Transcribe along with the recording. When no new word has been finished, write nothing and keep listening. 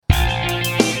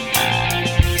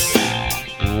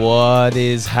What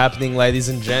is happening, ladies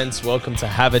and gents? Welcome to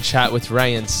Have a Chat with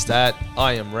Ray and Stat.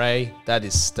 I am Ray. That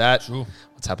is Stat. Sure.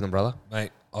 What's happening, brother? Mate,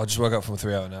 I just woke up from a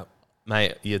 3-hour nap.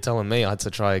 Mate, you're telling me I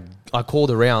called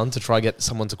around to try get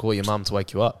someone to call your mum to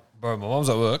wake you up. Bro, my mum's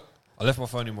at work. I left my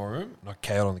phone in my room and I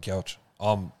KO'd on the couch.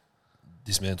 I'm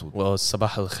dismantled. Well,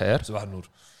 sabah al khair. Sabah al-Noor.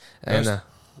 And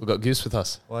we've got Goose with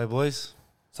us. Hi, boys.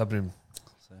 What's happening?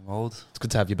 Same old. It's good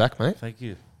to have you back, mate. Thank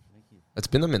you. It's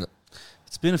been a minute.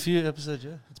 It's been a few episodes,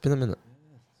 yeah. It's been a minute.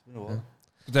 It's been a while.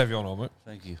 Good to have you on, mate.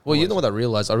 Thank you. Well, you know what I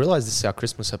realised? I realised this is our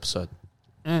Christmas episode.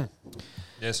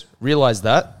 Yes. Realised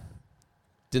that.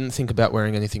 Didn't think about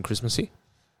wearing anything Christmassy.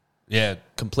 Yeah.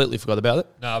 Completely forgot about it.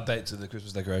 No update to the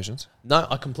Christmas decorations. No,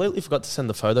 I completely forgot to send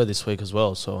the photo this week as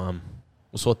well. So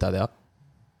we'll sort that out,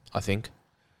 I think,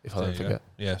 if I don't forget.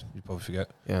 Yeah, you probably forget.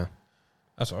 Yeah.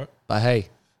 That's all right. But hey,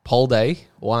 poll day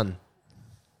one.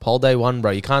 Poll day one,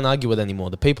 bro. You can't argue with anymore.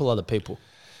 The people are the people.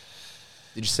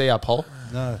 Did you see our poll?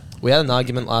 No. We had an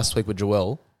argument last week with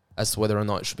Joel as to whether or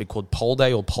not it should be called poll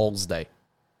day or polls day.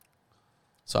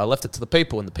 So I left it to the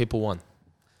people, and the people won.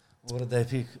 What did they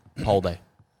pick? Poll day.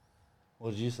 What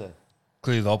did you say?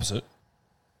 Clearly the opposite.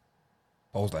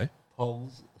 Polls day.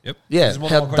 Polls. Yep. Yeah, There's more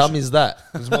than how one dumb question. is that?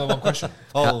 There's more than one question.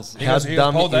 Polls. How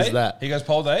dumb poll is day. that? He goes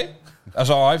poll day. That's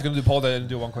all right. If you're going to do poll day, then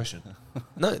do one question.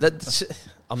 No, that's...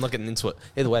 I'm not getting into it.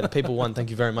 Either way, the people won. Thank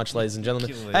you very much, ladies and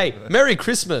gentlemen. Hey, Merry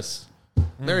Christmas.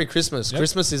 Merry Christmas. Yep.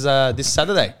 Christmas is this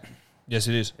Saturday. Yes,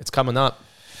 it is. It's coming up.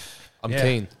 I'm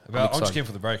keen. I'm just keen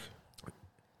for the break.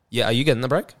 Yeah, are you getting the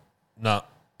break? No.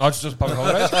 I just public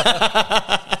holidays.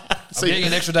 So I'm getting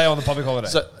an extra day on the public holiday.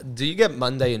 So, do you get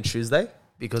Monday and Tuesday?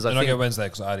 Because I and I think... get Wednesday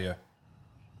because I RDO.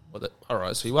 All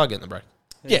right, so you are getting the break.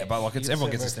 Yeah, but like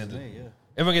everyone gets extended. Yeah.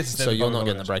 Everyone gets So extended. you're not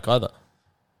getting the break either.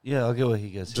 Yeah, I'll get what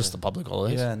he gets. Just the public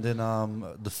holidays. Yeah, and then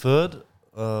the 3rd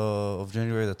of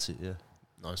January, that's it, yeah.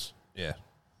 Nice. Yeah.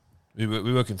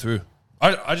 We're working through.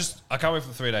 I can't wait for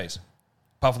the 3 days.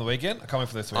 Apart from the weekend, I can't wait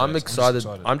for the 3 days. I'm excited.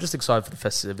 I'm just excited for the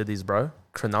festivities, bro.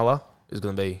 Cronulla is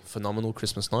going to be phenomenal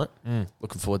Christmas night.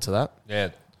 Looking forward to that. Yeah.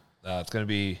 It's going to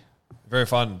be very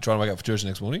fun trying to wake up for church the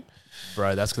next morning.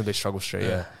 Bro, that's going to be struggle street,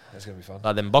 yeah. That's going to be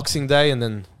fun. Then Boxing Day, and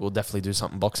then we'll definitely do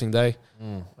something Boxing Day.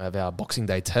 We have our Boxing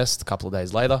Day test a couple of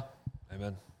days later.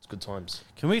 Amen. It's good times.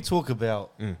 Can we talk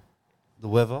about the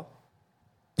weather?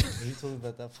 Can we talk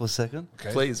about that for a second?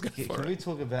 Okay. Please go Can for we it.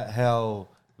 talk about how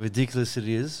ridiculous it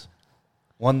is?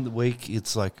 1 week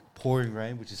it's like pouring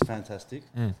rain, which is fantastic,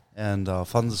 and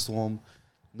thunderstorm,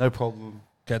 no problem.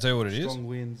 Can I tell you what it is? Strong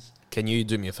winds. Can you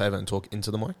do me a favor and talk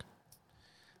into the mic?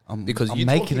 Because you I'm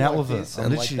making talking out like with this it. I'm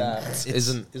and like literally, that it's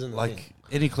isn't the like thing.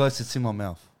 any closer, it's in my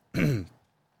mouth. Can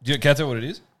I tell you what it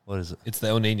is? What is it? It's the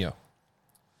El Nino.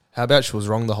 How about she was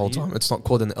wrong the whole You- time? It's not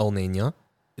called an El Nino.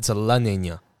 It's a La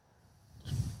Nina.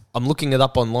 I'm looking it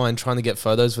up online trying to get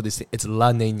photos for this thing. It's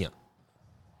La Nina.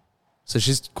 So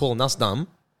she's calling us dumb.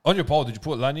 On your poll, did you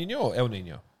put La Nino or El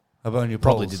Nino? How about on your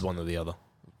Probably polls? did one or the other.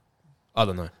 I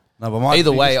don't know. No, but my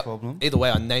Either way, biggest problem,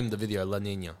 I named the video La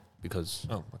Nina because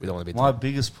we don't want to be... my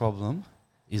biggest problem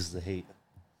is the heat.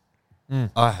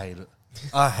 I hate it.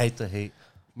 I hate the heat.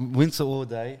 Winter all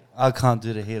day. I can't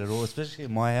do the heat at all, especially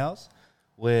in my house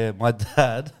where my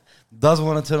dad doesn't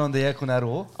want to turn on the aircon at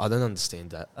all. I don't understand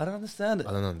that. I don't understand it.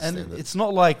 I don't understand and it. it's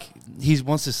not like he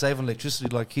wants to save on electricity.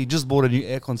 Like he just bought a new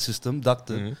aircon system,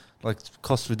 ducted, like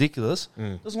costs ridiculous.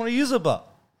 Doesn't want to use it, but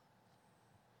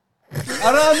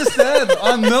I don't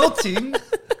understand.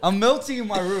 I'm melting in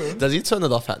my room. Does he turn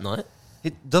it off at night?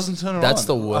 It doesn't turn it on. That's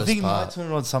the worst I think he part. might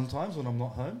turn it on sometimes when I'm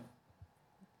not home.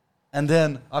 And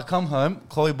then I come home.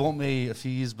 Chloe bought me a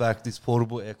few years back this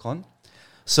portable aircon.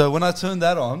 So when I turn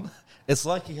that on, it's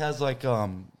like he has like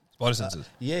Spider sensors.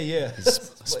 yeah.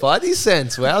 Spidey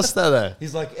sense. Wow, Stato.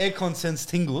 He's like aircon sense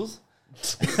tingles.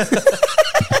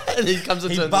 And he comes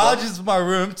and He turns it off. barges my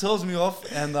room, tells me off,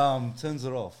 and turns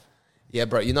it off. Yeah,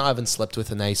 bro. You know I haven't slept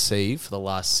with an AC for the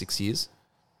last 6 years.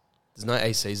 There's no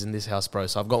ACs in this house, bro.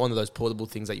 So I've got one of those portable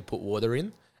things that you put water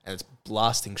in, and it's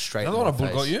blasting straight. Another in one my I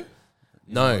face. got you?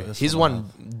 No, that's his what I one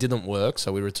didn't work,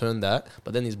 so we returned that.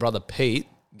 But then his brother Pete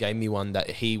gave me one that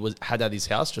he had at his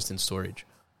house just in storage.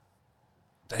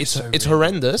 It's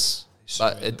horrendous,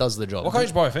 but it does the job. Why can't you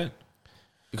just buy a fan?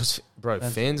 Because, bro,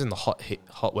 fans in the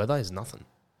hot weather is nothing.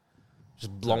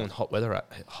 Just blowing hot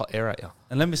air at you.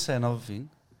 And let me say another thing.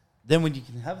 Then when you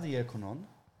can have the aircon on,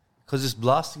 because it's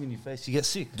blasting in your face, you get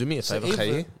sick. Do me a favor, either-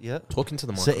 Kay. Yeah. Talk into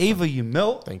the So microphone. either you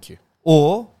melt Thank you.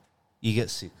 or you get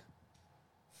sick.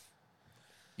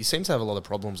 You seem to have a lot of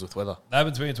problems with weather. That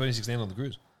happened to me in 2016 on the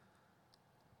cruise,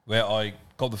 where I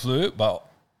got the flu, but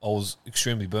I was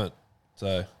extremely burnt.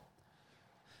 So,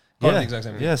 Yeah, the exact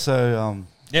same thing. yeah. So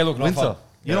Yeah, look, not winter. fun.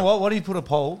 You know what? Why do you put a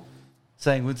poll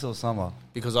saying winter or summer?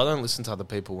 Because I don't listen to other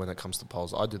people when it comes to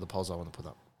polls. I do the polls I want to put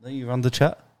up. Then you run the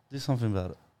chat. Do something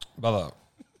about it. Brother.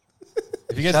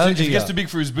 If he gets too big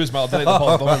for his boost, mate, I'll delete the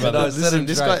poll. Don't worry about that. Listen,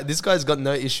 this guy's got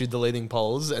no issue deleting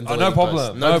polls and no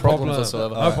problem. No problem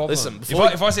whatsoever. No problem. Listen,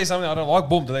 if I see something I don't like,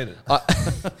 boom, delete it.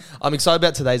 I'm excited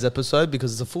about today's episode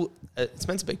because it's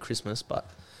meant to be Christmas, but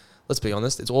let's be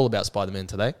honest, it's all about Spider-Man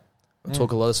today. We'll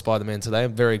talk a lot of Spider-Man today.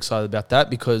 I'm very excited about that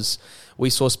because we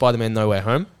saw Spider-Man No Way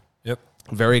Home. Yep.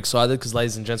 Very excited because,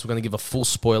 ladies and gents, we're going to give a full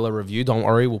spoiler review. Don't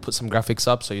worry, we'll put some graphics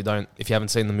up so if you haven't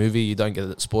seen the movie, you don't get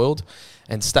it spoiled.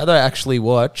 And Stato actually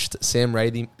watched Sam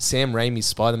Raimi's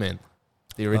Spider-Man,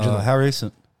 the original. How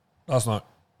recent? Last night.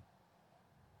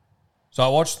 So I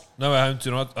watched No Way Home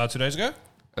 2 days ago.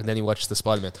 And then he watched the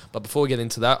Spider-Man. But before we get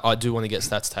into that, I do want to get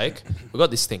Stat's take. We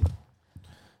got this thing.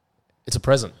 It's a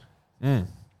present. Is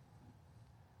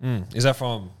that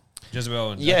from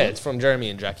Jezebel and Jackie? Yeah, it's from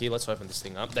Jeremy and Jackie. Let's open this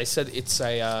thing up. They said it's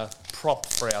a prop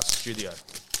for our studio.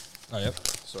 Oh, yep.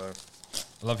 So,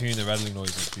 I love hearing the rattling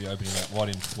noises if you're opening that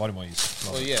right in my ears.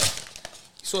 well, yeah.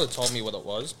 He sort of told me what it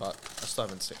was, but I still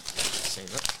haven't seen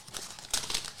it.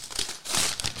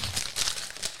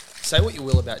 Say what you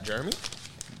will about Jeremy.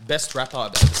 Best rapper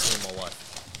I've ever seen in my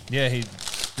life. Yeah, he's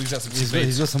got some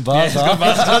He's got some bars. he's got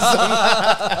bars.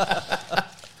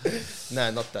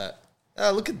 No, not that.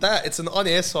 Oh, look at that. It's an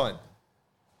on-air sign.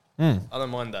 I don't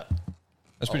mind that.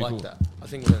 That's pretty I like cool. that. I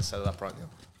think we're going to set it up right now.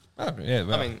 Oh, yeah,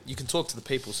 well, I mean, you can talk to the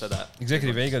people so that...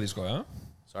 executive ego, this guy, huh?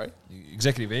 Sorry?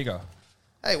 Executive ego.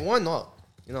 Hey, why not?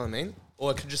 You know what I mean?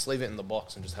 Or I could just leave it in the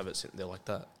box and just have it sitting there like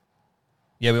that.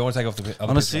 Yeah, we want to take off the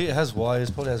other Honestly, picture. it has wires.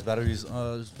 Probably has batteries. It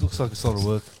looks like it's a lot of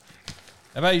work.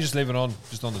 How about you just leave it on,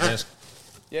 just on the desk?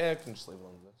 Yeah, I can just leave it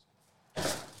on the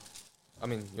desk. I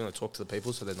mean, you want to talk to the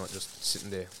people so they're not just sitting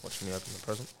there watching me open the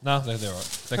present? No, they're all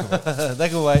right. They can wait. They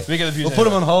can wait. We get the views We'll put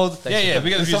them on anyway. hold. Yeah, we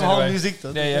get the views Some whole anyway. music.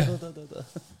 Yeah.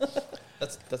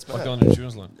 That's Like bad. on the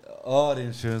insurance line. Oh, the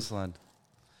insurance line.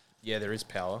 Yeah, there is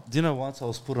power. Do you know once I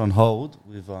was put on hold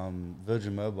with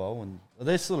Virgin Mobile, and are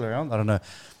they still around? I don't know.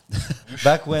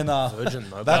 Back when Virgin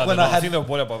Mobile. back when I think they were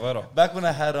bought out by Voda. back when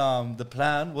I had the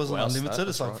plan wasn't Well, unlimited.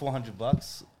 It's that's like right.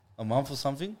 $400 a month or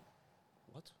something.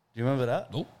 What? Do you remember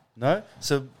that? Nope. No.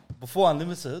 So before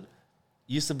unlimited,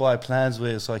 you used to buy plans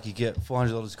where it's like you get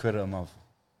 $400 credit a month.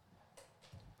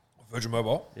 Virgin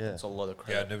Mobile? Yeah. That's a lot of Yeah, I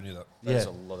credit. never knew that. That's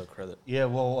Yeah. a lot of credit. Yeah,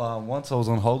 well, once I was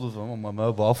on hold with them on my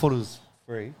mobile, I thought it was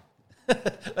free.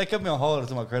 They kept me on hold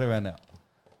until my credit ran out.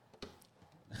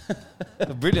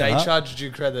 Brilliant, They huh? charged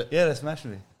you credit Yeah, they smashed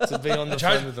me. to be on the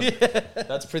phone with them.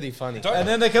 That's pretty funny. And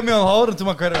then they kept me on hold until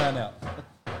my credit ran out.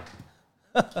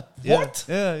 What?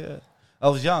 Yeah. I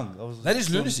was young. I was That is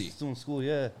still- lunacy. Still in school,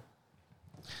 yeah.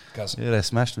 Cousin. Yeah, they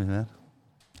smashed me, man.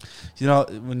 You know,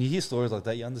 when you hear stories like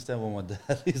that, you understand why my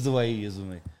dad is the way he is with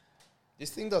me. This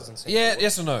thing doesn't seem Yeah, to work.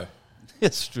 yes or no?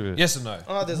 It's true. Yes or no?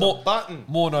 Oh, there's more, a button.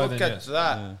 more no Look than at yes.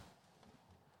 that. Yeah.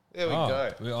 There we Oh,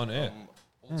 go. we're on air.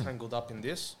 All tangled up in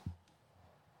this.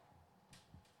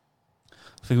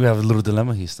 I think we have a little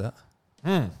dilemma here, Stat.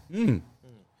 Yeah,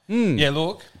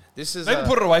 look. This is. Maybe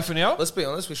put it away for now. Let's be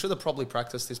honest. We should have probably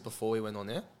practiced this before we went on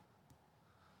air. See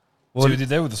what we did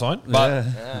there with the sign? But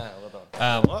Yeah. Yeah, well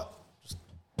done. What?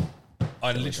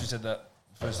 I literally said that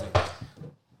first thing.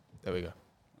 There we go.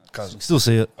 Cousin. Still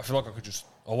see it. I feel like I could just...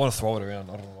 I want to throw it around.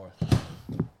 I don't know why.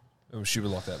 It was stupid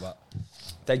like that, but...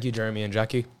 Thank you, Jeremy and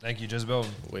Jackie. Thank you, Jezebel.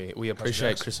 We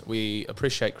appreciate Jacks. we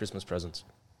appreciate Christmas presents,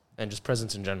 and just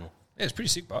presents in general. Yeah, it's pretty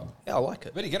sick, but... Yeah, I like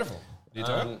it. Where do you get it from? Did you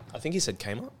tell I think he said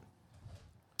Kmart.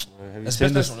 Have you, That's seen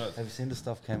best this, place on earth. have you seen the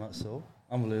stuff came out so?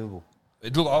 Unbelievable.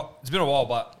 It's been a while,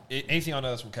 but anything I know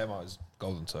that's from Kmart is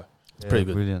golden, so... Yeah, pretty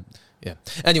good. Brilliant. Yeah.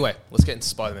 Anyway, let's get into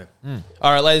Spider-Man.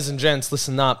 All right, ladies and gents,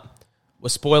 listen up. We're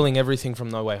spoiling everything from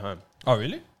No Way Home. Oh,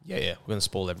 really? Yeah. We're gonna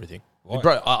spoil everything. Why?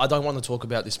 Bro, I don't want to talk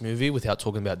about this movie without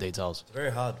talking about details. It's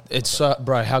very hard. It's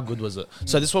bro, how good was it?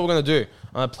 So this is what we're gonna do.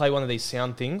 I'm gonna play one of these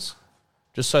sound things,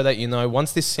 just so that you know.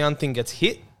 Once this sound thing gets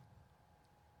hit,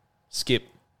 skip.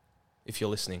 If you're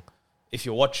listening, if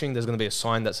you're watching, there's gonna be a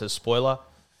sign that says spoiler.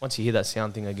 Once you hear that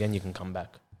sound thing again, you can come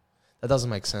back. That doesn't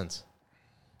make sense.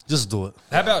 Just do it.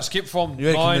 How about skip from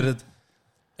You're 9... committed.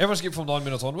 Everyone skip from 9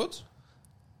 minutes onwards?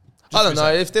 I don't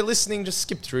know. If they're listening, just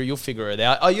skip through. You'll figure it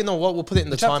out. Oh, you know what? We'll put it in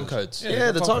the time chapters. codes. Yeah, Yeah,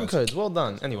 the the time time codes. Well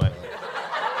done. Anyway.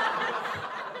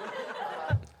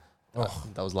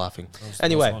 That was laughing.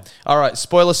 Anyway, fun. all right.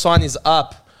 Spoiler sign is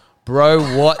up.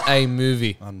 Bro, what a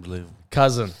movie. Unbelievable.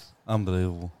 Cousin,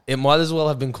 Unbelievable. it might as well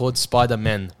have been called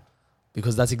Spider-Man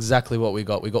because that's exactly what we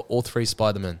got. We got all three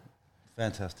Spider-Men.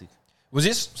 Fantastic. Was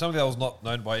this something that was not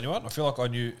known by anyone? I feel like I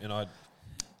knew, and I...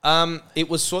 It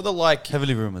was sort of like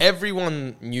Heavily rumored.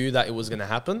 everyone knew that it was going to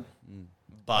happen,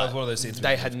 That but was one of those scenes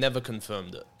they we- had never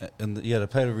confirmed it. And they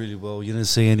played it really well. You didn't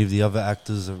see any of the other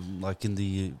actors like in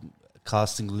the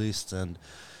casting list, and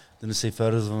didn't see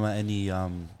photos of them at any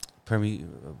premieres.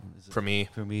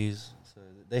 So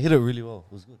they hit it really well.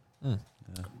 It was good.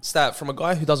 Stat, from a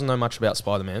guy who doesn't know much about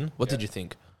Spider-Man, what did you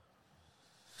think?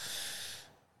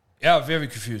 Yeah, very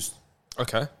confused.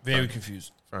 Okay. Very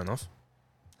confused. Fair enough.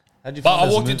 How'd you But find I it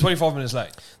as a walked in movie? 25 minutes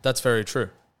late. That's very true.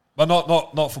 But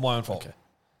not for my own fault. Okay.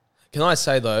 Can I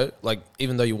say, though, like,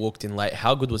 even though you walked in late,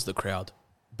 how good was the crowd?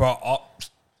 Bro,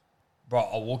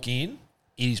 I walk in,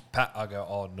 it is packed. I go,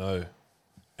 oh no.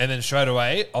 And then straight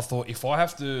away, I thought, if I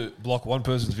have to block one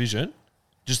person's vision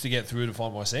just to get through to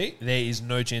find my seat, there is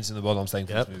no chance in the world I'm staying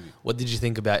for Yep. this movie. What did you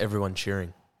think about everyone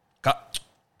cheering? Cut.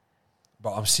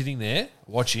 But I'm sitting there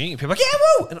watching, and people are like, yeah,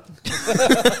 woo! And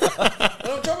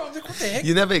I'm driving, I'm like, what the heck?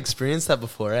 You never experienced that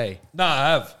before, eh? No, I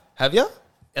have. Have you?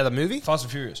 At a movie? Fast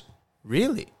and Furious.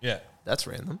 Really? Yeah. That's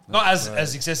random. Not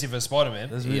as excessive as Spider-Man.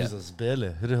 Those Yeah. movies was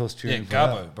barely. Who the hell's Yeah, cheering for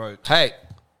Garbo, bro. Hey,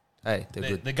 they're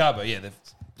good. The Garbo, yeah.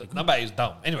 The number 8 is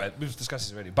dumb. Anyway, we've discussed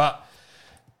this already. But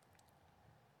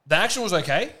the action was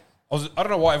okay. I don't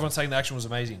know why everyone's saying the action was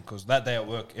amazing, because that day at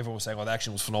work, everyone was saying, oh, the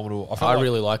action was phenomenal. I felt like-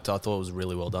 really liked it. I thought it was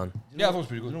really well done. Yeah, I thought it was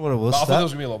pretty good. You know what it was, But I thought Stat? there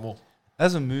was going to be a lot more.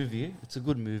 As a movie, it's a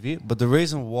good movie, but the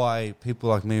reason why people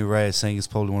like me and Ray are saying it's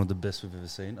probably one of the best we've ever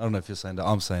seen, I don't know if you're saying that,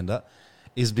 I'm saying that,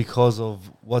 is because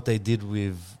of what they did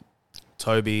with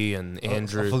Toby and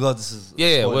Andrew. I forgot this is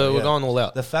Yeah, spoiler, we're going all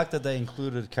out. The fact that they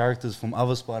included characters from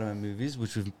other Spider-Man movies,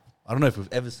 which I don't know if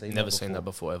we've ever seen. Never seen that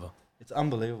before ever. It's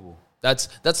unbelievable. That's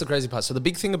the crazy part. So the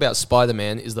big thing about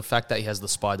Spider-Man is the fact that he has the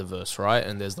Spider-Verse, right?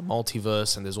 And there's the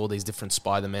multiverse, and there's all these different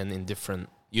Spider-Men in different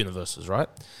universes, right?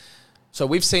 So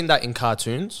we've seen that in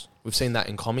cartoons. We've seen that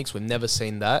in comics. We've never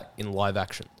seen that in live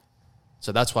action.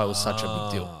 So that's why it was such a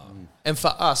big deal. And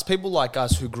for us, people like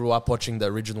us who grew up watching the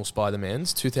original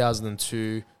Spider-Mans,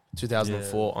 2002,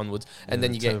 2004 onwards, and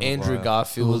then you get Tobey Andrew Maguire.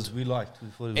 Garfield. We thought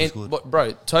it was And, good. but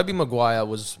bro, Tobey Maguire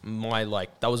was my,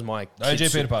 that was my OJ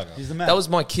kid Peter Parker. He's the man. that was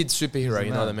my kid superhero, the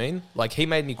you know what I man. mean? Like, he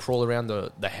made me crawl around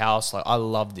the house. Like, I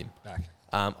loved him. Back.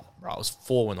 Bro, I was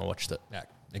 4 when I watched it. Back.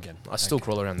 Again. I still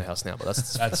crawl around the house now, but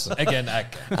that's... That's, again,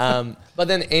 but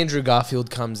then Andrew Garfield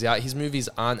comes out. His movies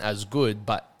aren't as good,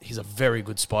 but he's a very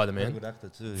good Spider-Man. Very good actor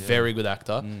too. Yeah. Very good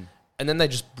actor. And then they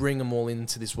just bring them all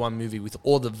into this one movie with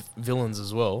all the villains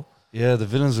as well. Yeah, the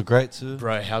villains were great too.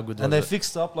 Bro, how good And was they it?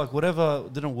 fixed up like whatever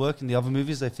didn't work in the other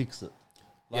movies, they fixed it.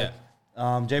 Like,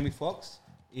 Jamie Foxx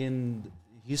in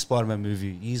his Spider-Man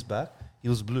movie years back, he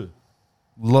was blue.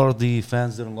 A lot of the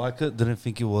fans didn't like it, didn't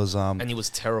think it was And he was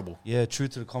terrible. true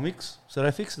to the comics, so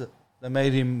they fixed it. They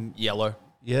made him Yellow.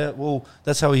 well,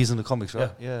 that's how he is in the comics,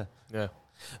 right? Yeah. Yeah.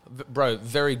 Bro,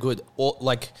 very good.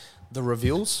 Like, the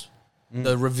reveals...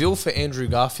 The reveal for Andrew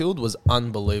Garfield was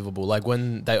unbelievable. Like,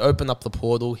 when they open up the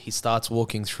portal, he starts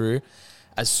walking through.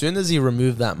 As soon as he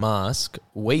removed that mask,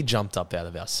 we jumped up out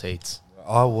of our seats.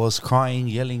 I was crying,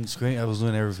 yelling, screaming, I was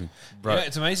doing everything. Bro. Yeah,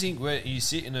 it's amazing where you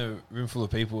sit in a room full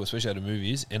of people, especially at the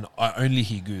movies, and I only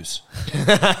hear Goose.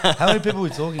 How many people were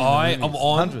we talking? I'm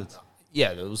on- hundreds.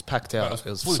 Yeah, it was packed out. It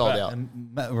was fully sold packed. out.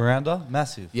 And Miranda,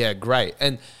 massive. Yeah, great.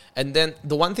 And then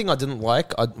the one thing I didn't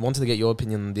like, I wanted to get your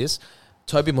opinion on this.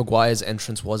 Tobey Maguire's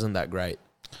entrance wasn't that great.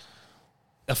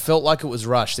 I felt like it was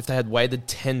rushed. If they had waited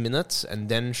 10 minutes and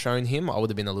then shown him, I would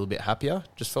have been a little bit happier.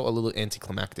 Just felt a little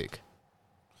anticlimactic.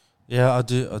 Yeah, I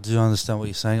do understand what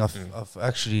you're saying. I've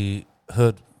actually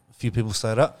heard a few people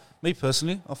say that. Me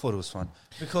personally, I thought it was fun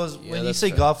because Yeah, when you that's see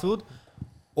fair. Garfield,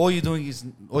 all you're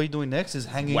doing next is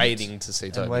hanging, Waiting to see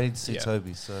and Tobey. waiting to see Yeah.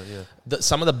 Toby. So yeah,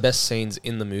 Some of the best scenes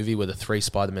in the movie were the 3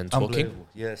 Spider-Men talking. unbelievable.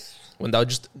 Yes, When they were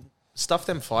just stuff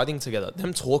them fighting together,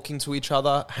 them talking to each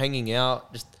other, hanging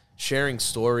out, just sharing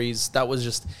stories. That was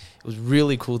it was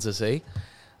really cool to see.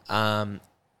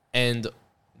 And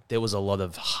there was a lot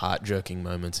of heart-jerking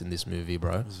moments in this movie,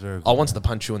 bro. it was very good. I wanted to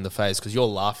punch you in the face because you're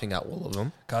laughing at all of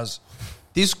them. Because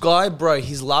This guy, bro,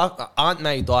 he's Aunt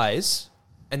May dies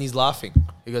and he's laughing.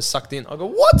 He goes, sucked in. I go,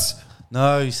 what?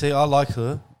 No, you see, I like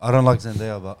her. I don't like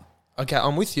Zendaya, but Okay,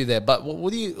 I'm with you there. But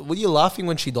what are you laughing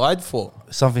when she died for?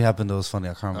 something happened that was funny.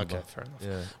 I can't remember. Okay, fair enough.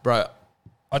 Yeah, Bro,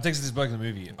 I texted this bloke in the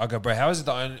movie. I go, bro, how is it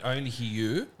that I only hear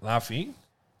you laughing?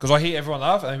 Because I hear everyone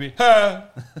laugh and they be, ha!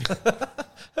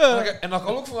 and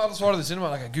I look from the other side of the cinema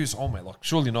like, a Goose, oh mate, like,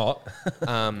 surely not. Put me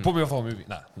off the whole movie.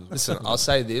 Nah. listen, I'll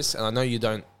say this, and I know you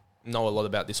don't know a lot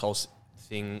about this whole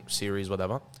series,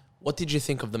 whatever. What did you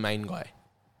think of the main guy?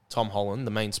 Tom Holland,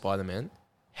 the main Spider-Man.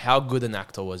 How good an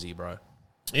actor was he, bro?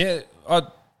 Yeah,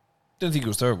 Didn't think it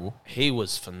was terrible. He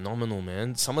was phenomenal,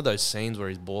 man. Some of those scenes where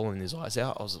he's bawling his eyes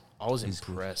out, I was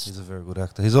impressed. He's a very good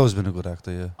actor. He's always been a good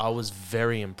actor, yeah. I was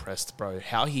very impressed, bro.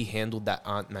 How he handled that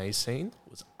Aunt May scene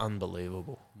was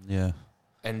unbelievable. Yeah.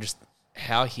 And just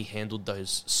how he handled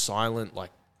those silent,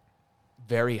 like,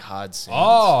 very hard scenes.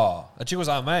 Oh, that chick was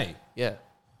Aunt May. Yeah.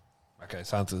 Okay,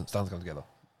 sounds come together.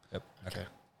 Yep. Okay.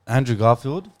 Andrew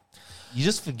Garfield, you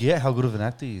just forget how good of an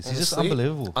actor he is. He's just Honestly,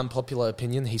 unbelievable. Unpopular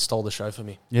opinion, he stole the show for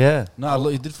me. Yeah. No,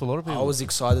 he did for a lot of people. I was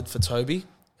excited for Toby,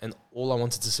 and all I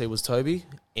wanted to see was Toby.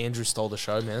 Andrew stole the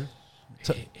show, man.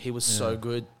 He was so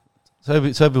good.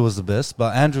 Toby was the best,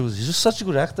 but Andrew he's just such a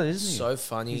good actor, isn't he? So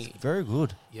funny. He's very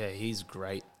good. Yeah, he's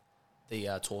great.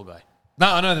 The tall guy.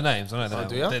 No, I know the names. I know the Oh,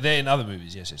 names. do ya? They're in other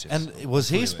movies. Yes. And was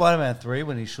he Completely. Spider-Man 3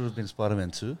 when he should have been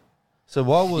Spider-Man 2? So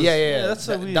why was... Yeah. That's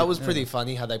so weird. That was Yeah. pretty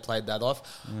funny how they played that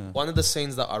off. One of the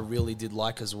scenes that I really did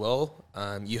like as well,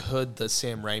 you heard the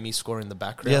Sam Raimi score in the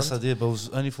background. Yes, I did, but it was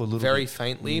only for a little Very bit.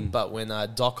 faintly, but when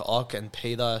Doc Ock and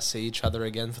Peter see each other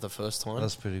again for the first time,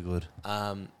 That's pretty good.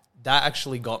 that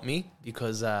actually got me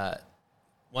because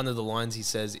one of the lines he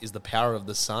says is the power of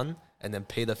the sun, and then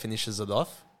Peter finishes it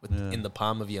off with in the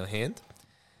palm of your hand.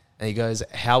 And he goes,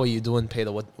 "How are you doing,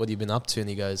 Peter? What have you been up to?" And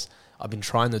he goes, "I've been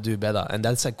trying to do better." And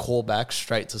that's a callback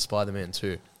straight to Spider-Man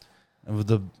 2. And with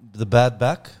the bad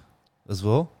back as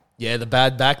well. Yeah, the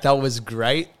bad back, that was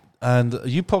great. And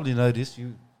you probably know this.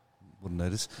 You wouldn't know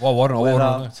this. Well, what When, don't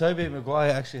I know? Tobey Maguire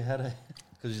actually had a...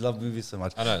 Because you love movies so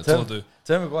much. I know, it's all I do.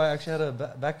 Tobey Maguire actually had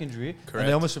a back injury. Correct. And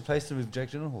they almost replaced him with Jake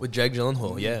Gyllenhaal. With Jake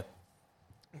Gyllenhaal, yeah.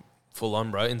 Full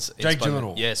on, bro. In Jake Spider-Man.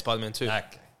 Gyllenhaal? Yeah, Spider-Man 2. Okay.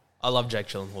 I love Jake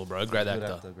Gyllenhaal, bro. Great Good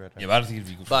actor. great actor. Yeah, but I don't think it'd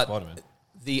be good for But Spider-Man.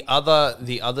 the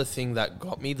other thing that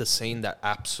got me, the scene that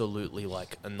absolutely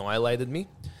like annihilated me,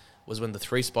 was when the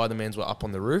three Spider-Mans were up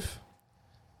on the roof,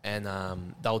 and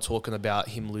they were talking about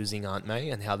him losing Aunt May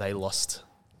and how they lost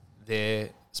their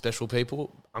special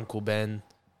people, Uncle Ben,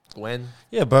 Gwen,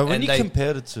 Yeah, bro. When And you they-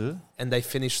 compared it to... and they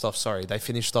finished off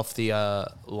the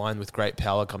line with great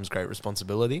power comes great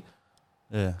responsibility.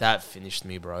 Yeah. That finished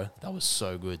me, bro. That was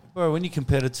so good. Bro, when you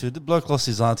compared it to... The bloke lost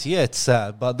his auntie. Yeah, it's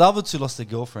sad. But the other two lost their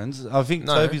girlfriends. I think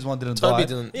No, Toby's one didn't Toby die.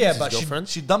 didn't Yeah, lose but his girlfriend.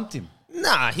 she dumped him.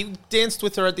 Nah, he danced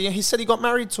with her at the end. He said he got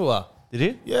married to her. Did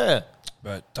he? Yeah.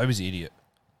 But Toby's an idiot.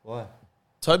 Why?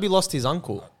 Toby lost his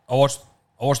uncle. I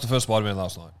watched the first Spider-Man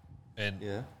last night. And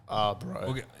Yeah. Ah, bro.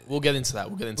 We'll We'll get- get into that.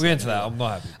 We'll get into we'll that. get into that. I'm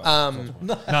not happy.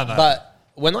 But no. But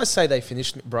when I say they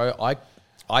finished me, bro,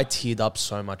 I teared up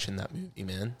so much in that movie,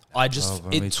 man. bro,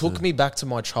 me It took too. me back to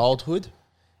my childhood.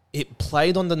 It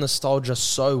played on the nostalgia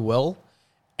so well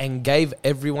and gave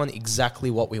everyone exactly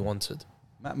what we wanted.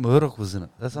 Matt Murdock was in it.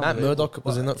 That's Matt unbelievable. Murdock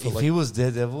was in it for If like... he was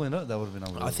Daredevil in it, that would have been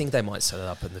unbelievable. I think they might set it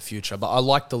up in the future, but I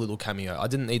liked the little cameo. I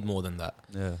didn't need more than that.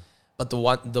 Yeah. But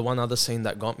the one other scene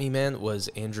that got me, man, was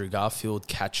Andrew Garfield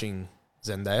catching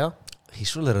Zendaya. He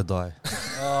should let her die.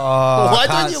 Why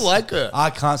don't you like her?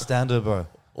 I can't stand her, bro.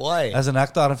 Why? As an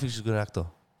actor, I don't think she's a good actor.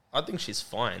 I think she's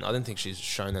fine. I don't think she's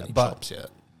shown any But- chops yet.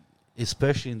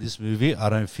 Especially in this movie, I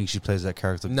don't think she plays that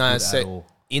character No, good at all.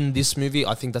 in this movie,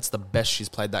 I think that's the best she's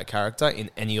played that character in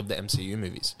any of the MCU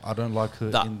movies. I don't like her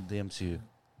That- in the MCU.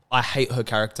 I hate her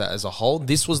character as a whole.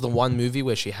 This was the one movie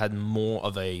where she had more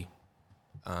of a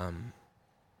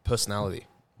personality.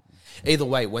 Either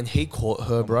way, when he caught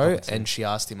her, bro, and she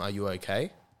asked him, "Are you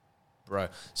okay?" Bro.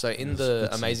 So in the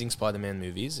Amazing Spider-Man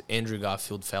movies, Andrew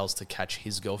Garfield fails to catch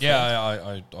his girlfriend.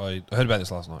 Yeah, I heard about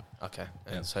this last night. Okay.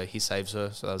 And so he saves her,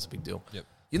 so that was a big deal. Yep.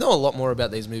 You know a lot more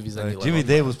about these movies than you let Jimmy on.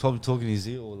 Dave was probably talking his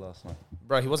ear all last night.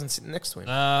 Bro, he wasn't sitting next to him.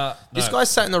 No. This guy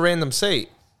sat in a random seat.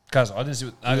 Cuz I didn't see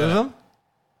what... You know them?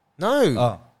 No.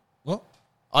 Oh, What?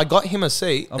 I got him a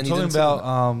seat. I'm and he talking didn't sit in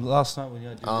about last night when you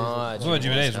had Jimmy Dave. I was talking about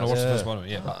Jimmy Daves when I watched the first Spider-Man,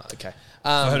 yeah. Okay.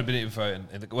 I heard a bit of info,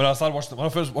 and when I started watching, when I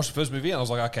first watched the first movie, and I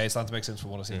was like, okay, it's starting to make sense for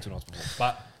what I've seen 2 nights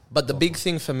before. But the big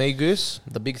thing for me, Goose,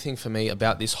 the big thing for me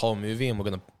about this whole movie, and we're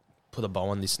going to put a bow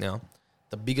on this now,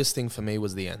 the biggest thing for me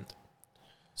was the end.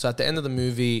 So at the end of the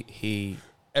movie,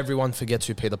 everyone forgets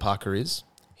who Peter Parker is.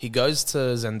 He goes to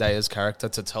Zendaya's character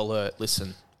to tell her,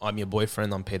 listen, I'm your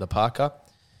boyfriend, I'm Peter Parker.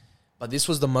 But this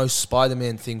was the most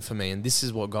Spider-Man thing for me, and this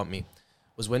is what got me,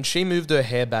 was when she moved her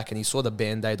hair back and he saw the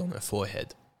Band-Aid on her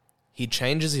forehead. He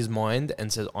changes his mind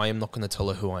and says, I am not going to tell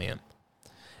her who I am.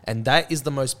 And that is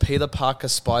the most Peter Parker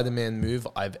Spider-Man move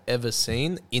I've ever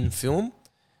seen in film,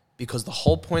 because the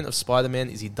whole point of Spider-Man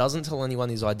is he doesn't tell anyone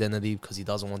his identity because he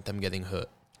doesn't want them getting hurt.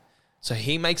 So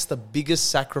he makes the biggest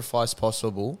sacrifice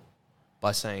possible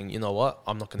by saying, you know what,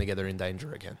 I'm not going to get her in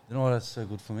danger again. You know why that's so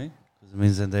good for me? Because it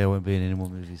means Zendaya won't be in any more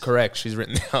movies. Correct, she's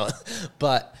written out.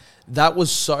 But that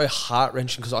was so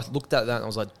heart-wrenching because I looked at that and I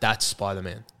was like, that's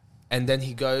Spider-Man. And then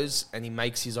he goes and he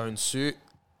makes his own suit,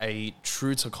 a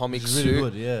true to comic It's suit, really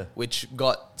good, yeah. which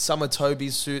got some of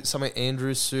Toby's suit, some of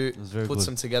Andrew's suit, was very puts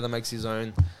good. them together, makes his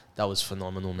own. That was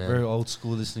phenomenal, man. Very old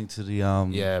school, listening to the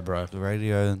Yeah, bro. the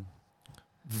radio. And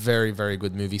Very, very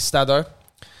good movie. Stado,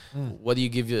 Mm. what do you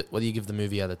give the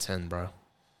movie out of 10, bro?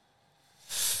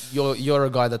 You're a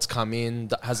guy that's come in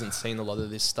that hasn't seen a lot of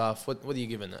this stuff. What are you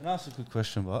giving it? that's a good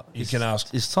question, but You can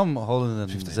ask. Is Tom Holland and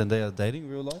 15. Zendaya dating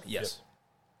real life? Yes.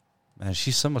 Man,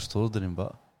 she's so much taller than him,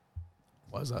 but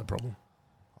Why is that a problem?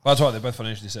 Well, that's all right. They're both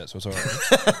financially set, so it's all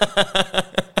right.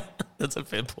 That's a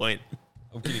fair point.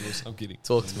 I'm kidding. Liz. I'm kidding.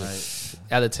 Talk to me.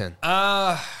 Out of 10.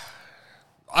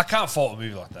 I can't fault a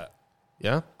movie like that.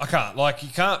 Yeah? I can't. Like, you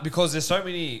can't, because there's so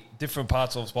many different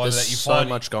parts of Spider There's that you so find.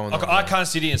 much going like, on, I man. can't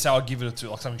sit here and say I'll give it to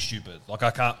like something stupid. Like,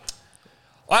 I can't.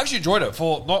 I actually enjoyed it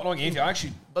for not knowing anything. I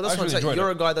actually. But that's I what I'm actually saying. enjoyed You're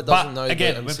it. a guy that doesn't But know the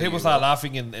again, when MCU, people start right?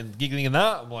 laughing and giggling and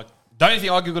that, I'm like, the only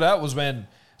thing I giggled at was when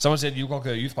someone said you look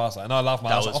like a youth pastor, and I laughed my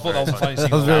That ass off. I was thought that was the very funniest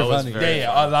thing. That was very That was funny. very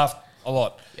Yeah, I laughed a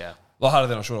lot. Yeah. A lot harder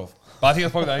than I should have. But I think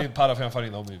that's probably the only part I found funny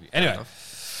in the whole movie. Anyway.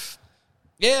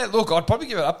 Yeah, look, I'd probably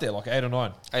give it up there, like 8 or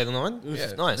 9. 8 or 9?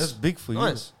 Yeah. Nice. that's big for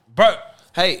Nice. Bro,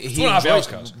 Hey, he 2.5 hours,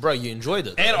 enjoyed guys. Bro, you enjoyed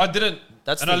it. and I didn't.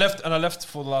 That's I left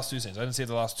for the last 2 scenes. I didn't see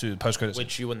the last 2 post credits.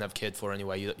 Which you wouldn't have cared for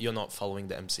anyway. You're not following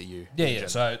the MCU. Yeah, in yeah. general.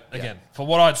 So again, from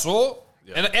what I saw,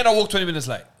 Yeah. and I walked 20 minutes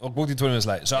late. I walked in 20 minutes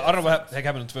late. So I don't know what the heck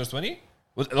happened in the first 20.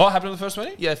 Was a lot happened in the first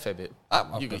 20? Yeah, fair bit.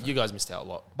 Oh, you perfect. guys missed out a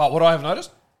lot. But what I have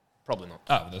noticed, Probably not.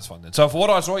 oh, that's fine then. So for what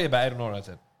I saw, yeah, about 8 or 9 out of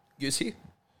 10. You see?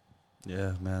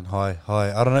 Yeah, man. High.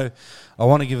 I don't know. I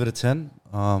want to give it a 10.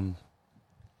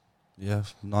 Yeah,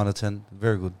 9 or 10.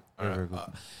 Very good. Very good.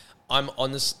 I'm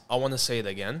honest. I want to say it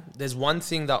again. There's one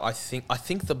thing that I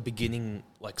think the beginning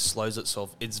like slows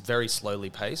itself. It's very slowly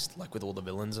paced, like with all the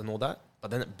villains and all that.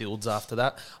 But then it builds after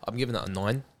that. I'm giving it a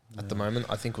 9 at the moment.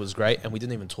 I think it was great, and we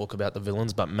didn't even talk about the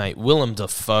villains. But mate, Willem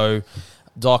Dafoe,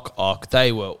 Doc Ock,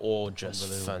 they were all just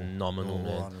phenomenal,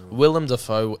 man. Unreal. Willem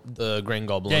Dafoe, the Green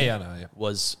Goblin, Yeah, I know. Yeah.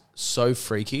 was so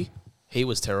freaky. He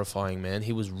was terrifying, man.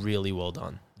 He was really well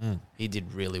done. He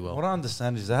did really well. What I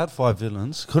understand is they had 5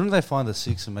 villains. Couldn't they find a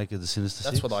 6 and make it the Sinister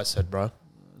That's Six? what I said, bro.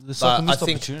 It's like a But missed I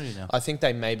think- opportunity now. I think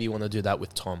they maybe want to do that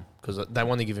with Tom because they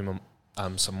want to give him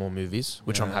some more movies,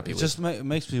 which I'm Yeah, happy it with. just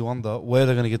makes me wonder where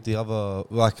they're going to get the other.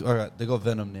 Like, all right, they got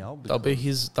Venom now. They'll be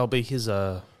his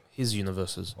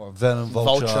universes. Or Venom,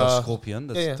 Vulture, Vulture. Scorpion.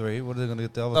 That's Yeah. 3. What are they going to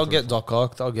get the other? They'll 3 get from? Doc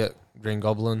Ock. They'll get Green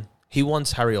Goblin. He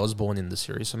wants Harry Osborn in the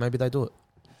series, so maybe they do it.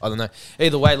 I don't know.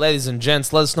 Either way, ladies and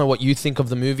gents, let us know what you think of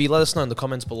the movie. Let us know in the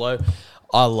comments below.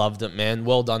 I loved it, man.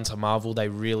 Well done to Marvel. They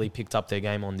really picked up their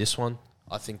game on this one.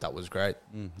 I think that was great.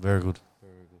 Very good.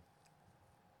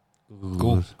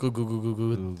 Cool. Good.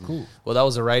 Cool. Well, that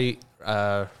was a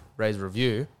Ray's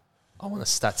review. I want a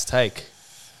stats take.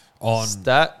 On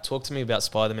Stat, talk to me about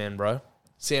Spider-Man, bro.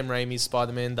 Sam Raimi's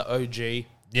Spider-Man, the OG.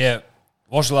 yeah,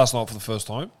 watched it last night for the first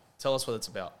time. Tell us what it's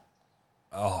about.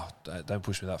 Oh, don't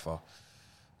push me that far.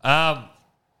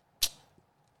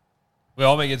 Well,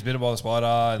 old man gets bitten by the spider,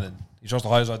 and then he tries to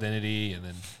hide his identity, and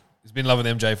then he's been in love with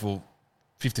MJ for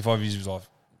 55 years of his life.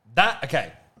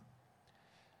 Okay.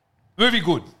 Movie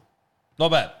good. Not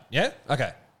bad. Yeah?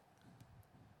 Okay.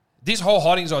 This whole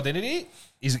hiding his identity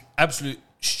is absolute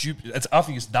stupid. I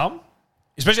think it's dumb.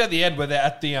 Especially at the end where they're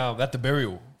at the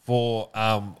burial for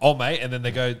old mate, and then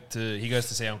he goes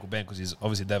to see Uncle Ben because he's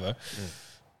obviously Devo.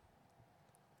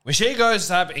 When she goes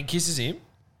up and kisses him,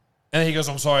 and he goes,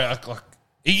 "I'm sorry,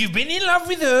 you've been in love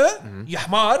with her, you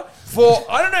hamad, for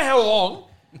I don't know how long,"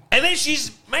 and then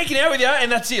she's making out with you,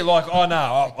 and that's it. Like, oh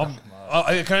no,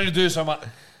 I can only do so much.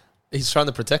 He's trying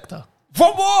to protect her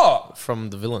From what? from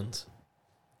the villains.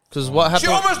 Because what happened... She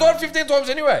almost died 15 times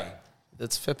anyway.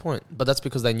 That's a fair point. But that's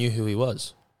because they knew who he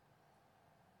was.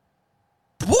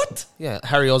 What? Yeah,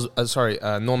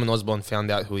 Norman Osborn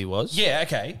found out who he was. Yeah,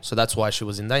 okay. So that's why she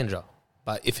was in danger.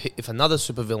 But if another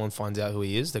supervillain finds out who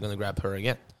he is, they're going to grab her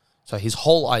again. So his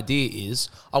whole idea is,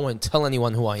 I won't tell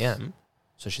anyone who I am,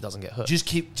 so she doesn't get hurt. Just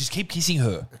keep kissing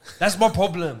her. That's my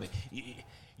problem.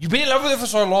 You've been in love with her for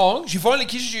so long. She finally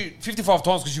kisses you 55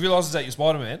 times because she realizes that you're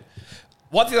Spider-Man.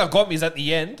 One thing that got me is at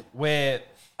the end where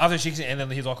after she kisses, and then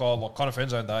he's like, "Oh, like, kind of friend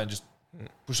zoned her," and just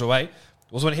pushed away.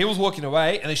 Was when he was walking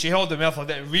away, and then she held her mouth like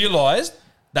that and realized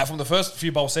that from the first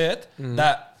few bowls said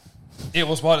that it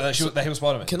was that he was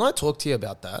Spider-Man. Can I talk to you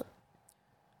about that?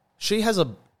 She has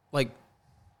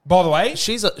By the way,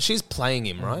 she's playing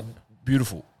him, right?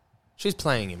 beautiful. She's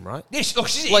playing him, right? Yeah,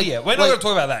 she's an Like- idiot. We're not like- going to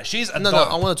talk about that. She's a No,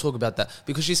 dope. I want to talk about that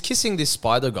because she's kissing this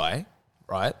spider guy,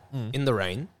 right, in the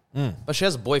rain, but she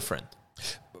has a boyfriend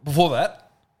Before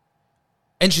that,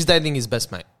 and she's dating his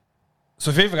best mate.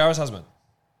 Sofia Vergara's husband.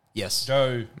 Yes.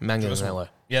 Joe Manganiello.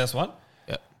 Yeah, that's one.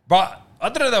 Yeah. But I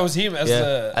don't know that was him as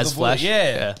as the bully. Flash.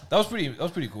 Yeah. Yeah. That was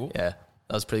pretty cool. Yeah,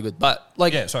 that was pretty good. But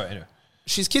like, Yeah, sorry, anyway.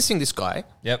 she's kissing this guy.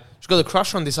 Yep. She's got a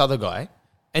crush on this other guy,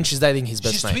 and she's dating his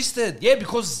best She's mate. twisted. Yeah,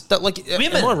 because That like,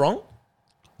 Women. am I wrong?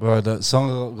 Bro, the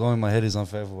song going in my head is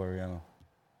Unfavorable by Rihanna.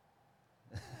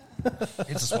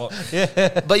 it's a spot.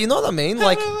 But you know what I mean?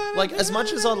 Like as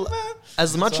much as I love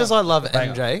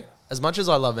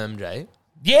MJ,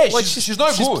 Yeah, like she's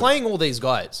no she's good. playing all these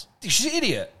guys. She's an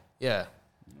idiot. Yeah.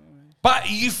 But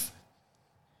she's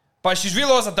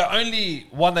realised that the only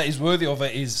one that is worthy of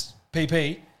it is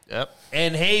PP. Yep.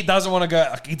 And he doesn't want to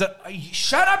go.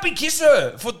 Shut up and kiss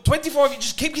her for 25. You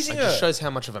just keep kissing It her. just shows how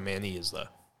much of a man he is, though.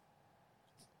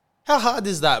 How hard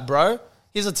is that, bro?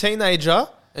 He's a teenager,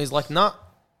 and he's like, nah,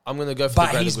 I'm going to go for the But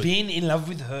greater he's good. been in love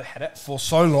with her had it for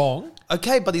so long.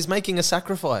 Okay, but he's making a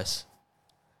sacrifice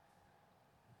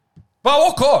But at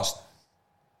what cost?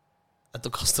 at the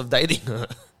cost of dating her.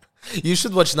 You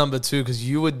should watch number 2 because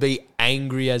you would be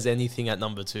angry as anything at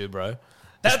number 2, bro.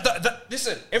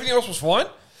 Listen, everything else was fine.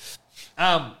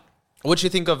 What do you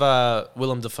think of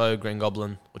Willem Dafoe, Green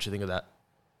Goblin? What do you think of that?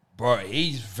 Bro,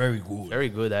 he's very good. Very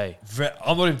good, eh?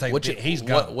 I'm not even taking What, it. He's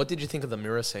good. what did you think of the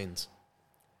mirror scenes?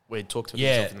 Where he talked to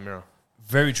Yeah. himself in the mirror.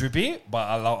 Very trippy, but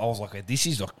I was like, this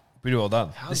is like pretty well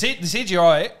done. The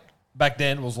CGI back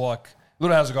then was like,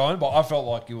 little how's it going? But I felt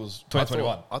like it was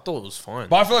 2021. I thought it was fine.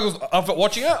 But I feel like I felt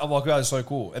watching it, I'm like, that is so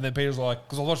cool. And then Peter's like,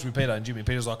 because I was watching with Peter and Jimmy,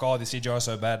 Peter's like, oh, the CGI is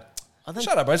so bad.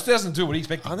 Shut up, bro. It's 2002. What do you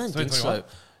expect? I don't think 2021. so.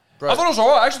 Bro, I thought it was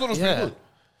alright. I actually thought it was yeah. pretty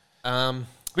good. Um,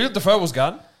 William Dafoe was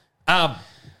gun.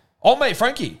 Old mate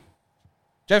Frankie.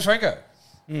 James Franco.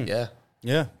 yeah.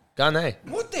 Yeah. Gun, eh?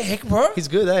 What the heck, bro? He's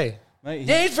good, eh? Mate,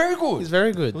 Yeah, he's very good. He's very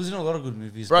he good. was in a lot of good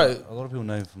movies, Bro. but a lot of people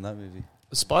know him from that movie.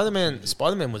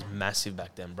 Spider-Man was massive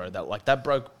back then, bro. That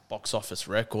broke box office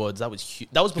records. That was huge.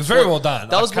 That was was before, very well done.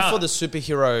 That I was before can't- the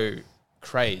superhero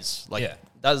craze. Like Yeah.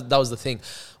 that was the thing.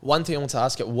 One thing I want to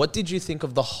ask you: what did you think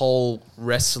of the whole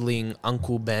wrestling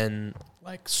Uncle Ben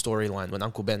like storyline when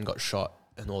Uncle Ben got shot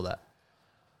and all that?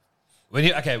 When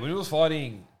he was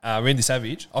fighting Randy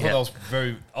Savage, I thought Yeah. that was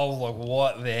very. I was like,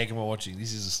 what the heck am I watching?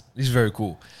 This is very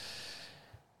cool.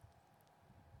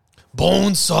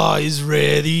 Bonesaw is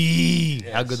ready.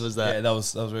 How good was that? Yeah, that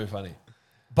was very funny.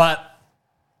 But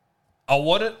I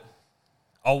wanted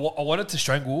to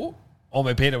strangle old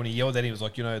man Peter when he yelled at him. He was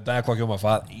like, don't act like you're my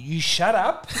father. You shut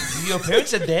up. Your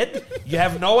parents are dead. You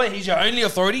have no one. He's your only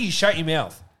authority. You shut your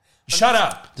mouth. Shut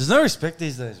up. There's no respect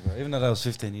these days, bro. Even though that was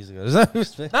 15 years ago. There's no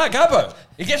respect. Nah, Gabo.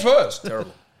 It gets worse.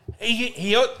 Terrible.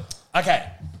 Okay.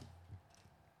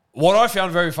 What I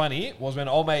found very funny was when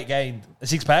old mate gained a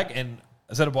 6-pack and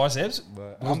a set of biceps.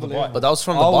 Bro, because of the unbelievable. bite. But that was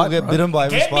from the I will bite, get bro. bitten by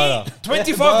every Get me spider.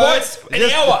 25 bro. bites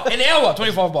an hour,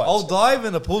 25 bites. I'll dive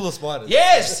in a pool of spiders.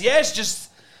 Yes,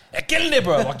 just get in there,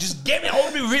 bro. Like, just get me. I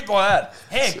want to be ripped by that.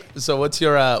 Heck, So what's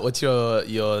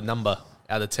your number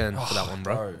out of 10 for that one,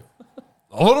 bro?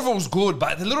 a lot of it was good,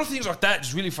 but the little things like that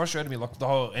just really frustrated me, like the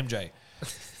whole MJ.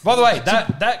 By the way,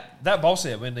 that bowl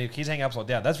set when the kids hang upside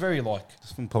down, that's very like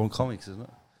It's from Porn Comics, isn't it?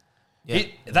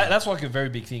 Yeah. that's like a very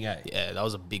big thing, eh? Yeah, that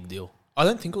was a big deal. I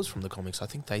don't think it was from the comics. I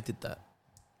think they did that.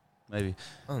 Maybe.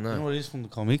 I don't You know know. what it is from the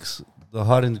comics? The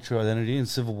hiding the true identity in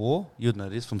Civil War. You'd know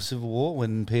this from Civil War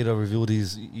when Peter revealed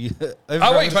his.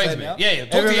 Oh, wait, explain to me. Yeah.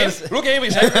 Talk to him. Look at him.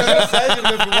 He's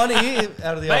From one ear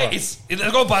out of the mate, other.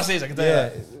 it's gone past this. I can tell you Yeah,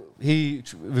 that. he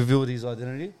revealed his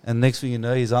identity, and next thing you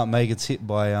know, his Aunt May gets hit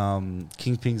by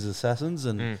Kingpin's assassins,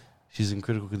 and she's in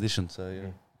critical condition. So yeah,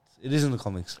 it is in the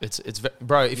comics.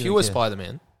 Bro, if You you don't were care.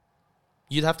 Spider-Man,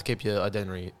 you'd have to keep your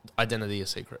identity a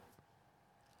secret.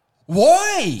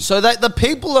 Why? So that the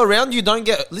people around you don't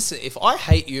get... Listen, if I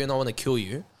hate you and I want to kill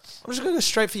you, I'm just going to go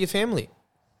straight for your family.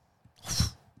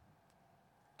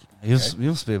 He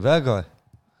must be a bad guy.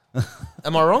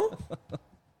 Am I wrong?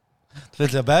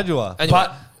 Depends how bad you are. Anyway,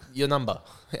 But- your number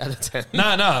out of 10. No,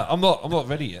 I'm not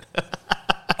ready yet.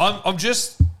 I'm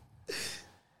just.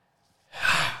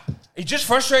 It just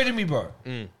frustrated me, bro.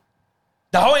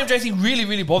 The whole MJ thing really,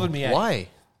 really bothered me. Eh? Why?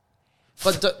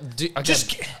 But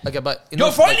but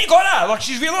You finally got her. Like,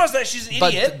 she's realized that she's an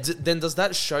But idiot. then does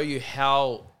that show you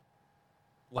how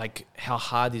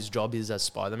hard his job is as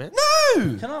Spider-Man?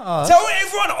 No. Can I ask? Tell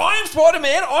everyone I'm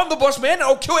Spider-Man. I'm the boss man. And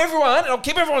I'll kill everyone. And I'll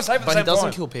keep everyone safe at the But same he doesn't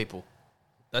time. kill people.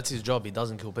 That's his job. He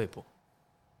doesn't kill people.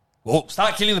 Well,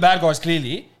 start killing the bad guys.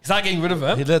 Clearly, start getting rid of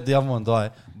them. He let the other one die,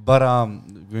 but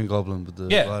Green Goblin with the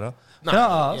Yeah. glider. No, Can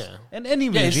I ask? yeah. In any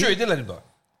movie, Yeah, it's true. He did let him die.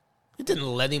 He didn't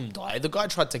let him die. The guy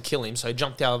tried to kill him, so he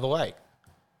jumped out of the way.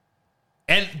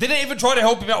 And didn't even try to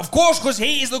help him out. Of course, because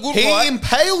he is the good He guy.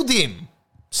 impaled him.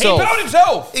 self. He powered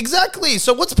himself. Exactly.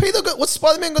 So what's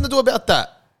Spider-Man going to do about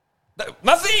that?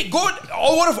 Nothing. Good. I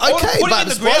would have Okay, put him but in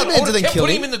the ground. Spider-Man didn't kill Put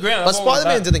him. him in the ground. But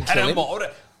Spider-Man didn't kill him.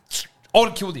 I would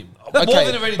have killed him. More than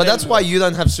Okay, already but that's did. why you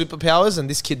don't have superpowers and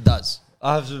this kid does.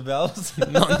 I have superpowers.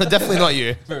 No, definitely not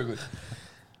you. Very good.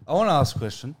 I want to ask a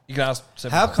question. You can ask.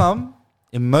 How come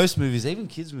in most movies, even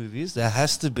kids' movies, there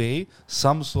has to be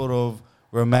some sort of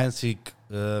romantic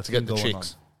To get the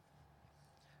chicks.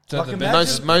 Like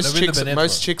imagine-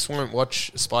 Most chicks won't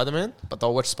watch Spider-Man, but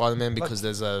they'll watch Spider-Man because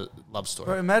there's a love story.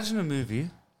 Bro, imagine a movie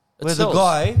where sells. the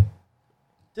guy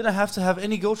didn't have to have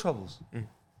any girl troubles.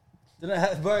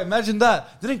 Bro, imagine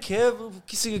that. Didn't care of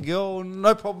kissing a girl,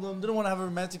 no problem. Didn't want to have a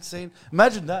romantic scene.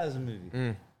 Imagine that as a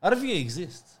movie. I don't think it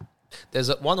exists. There's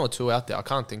one or two out there. I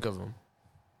can't think of them.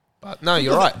 But no,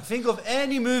 you're right. Think of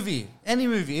any movie,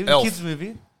 even Elf. kids'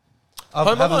 movie.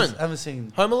 Home Alone. Haven't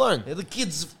seen. Home Alone. Yeah, the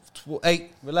kids,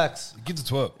 8, relax. Kids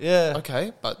are twerk. Yeah,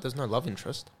 Okay, but there's no love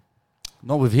interest.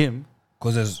 not with him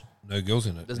Because there's no girls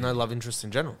in it. There's no love interest in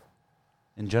general.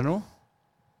 in general.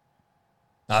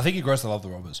 No, I think he grows to love the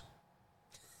robbers.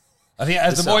 I think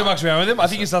as the Listen, boy mucks around with them, I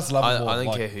think he starts to love them more. I don't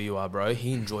Like, care who you are, bro.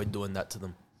 He enjoyed doing that to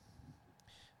them.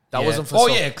 That Yeah. wasn't for Oh,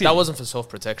 self, yeah, that clearly. wasn't for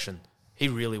self-protection. He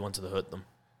really wanted to hurt them.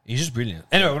 He's just brilliant.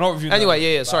 Anyway, we're not reviewing Anyway, that.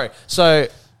 yeah, sorry. So,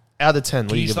 out of 10, what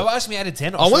Can do you you give stop it? asking me out of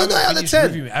 10? I wanna know out of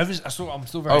 10. I'm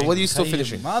still very... Oh, what are you still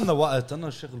finishing? Man, the what? Don't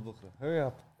know shekel bukra. Hurry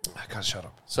up. I can't shut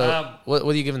up. So, what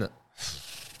are you giving it?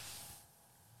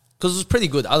 Because it was pretty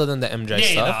good, other than the MJ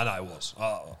Yeah, stuff. no, it was.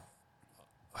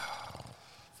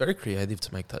 Very creative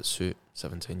to make that suit,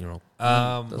 17-year-old.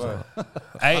 Bro.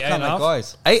 Eight and a half.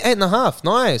 Guys. 8.5.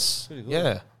 Nice. Pretty good.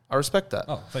 Yeah, I respect that.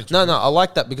 Oh, thanks. No, I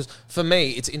like that because for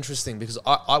me, it's interesting because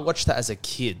I watched that as a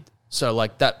kid. So,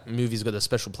 like, that movie's got a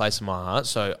special place in my heart.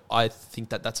 So, I think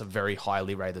that that's a very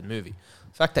highly rated movie.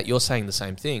 The fact that you're saying the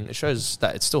same thing, it shows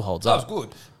that it still holds That was up. good.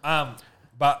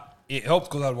 But it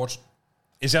helped because I'd watched...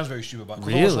 It sounds very stupid, but... 'cause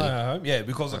I Really? watched No Way Home, yeah,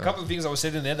 because a couple of things that were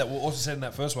said in there that were also said in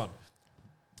that first one.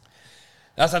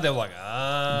 That's how they were like,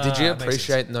 Did you that makes sense.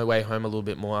 appreciate No Way Home a little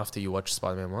bit more after you watched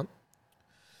Spider-Man 1?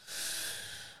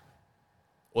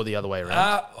 Or the other way around?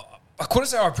 I couldn't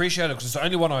say I appreciate it because it's the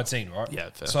only one I'd seen, right? Yeah,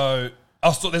 fair. So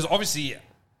there's obviously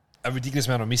a ridiculous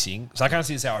amount of missing. So I can't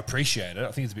see how I appreciate it.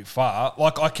 I think it's a bit far.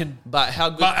 Like I can, But how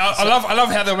good... but I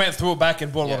love how they went through it back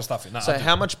and brought a lot of stuff in. No, So I do.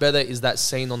 how much better is that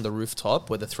scene on the rooftop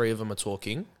where the three of them are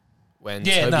talking? When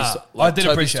Yeah, Toby's, I did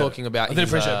Toby's appreciate talking it. about I did his,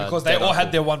 appreciate it because they dead all had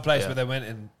uncle. their one place Yeah. where they went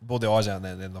and bawled their eyes out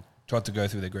and then they tried to go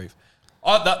through their grief.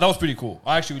 That was pretty cool.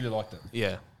 I actually really liked it.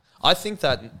 Yeah. I think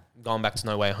that, going back to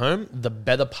No Way Home, the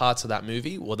better parts of that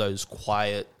movie were those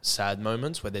quiet, sad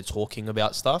moments where they're talking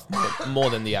about stuff more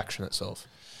than the action itself.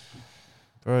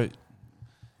 Bro,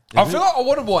 I feel like I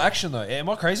wanted more action though. Am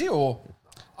I crazy or?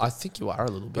 I think you are a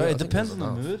little bit. bro, I it think depends on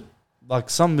there's the enough. mood. Like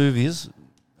some movies,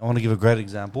 I want to give a great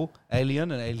example.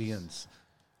 Alien and Aliens.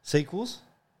 Sequels.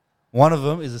 One of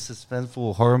them is a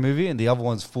suspenseful horror movie and the other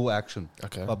one's full action.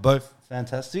 Okay. But both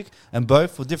fantastic. And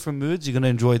both for different moods, you're going to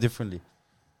enjoy differently.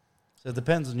 So it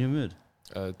depends on your mood.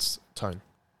 It's tone.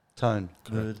 Tone.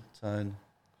 Correct. Mood, tone,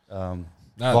 No.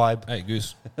 vibe. Hey,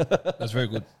 Goose. That's very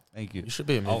good. Thank you. You should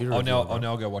be a movie I'll reviewer, now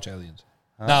bro. go watch Aliens.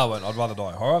 No, I won't. I'd rather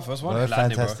die. Horror, first one? Bro,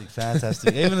 Latin, bro.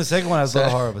 fantastic. Even the second one has a lot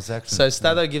of horror, but it's action. So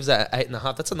Stato gives that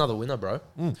 8.5. That's another winner, bro.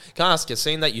 Can I ask you,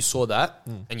 seeing that you saw that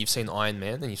and you've seen Iron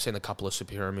Man and you've seen a couple of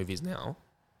superhero movies now,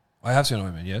 I have seen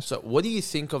Iron Man, yes. so what do you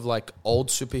think of like old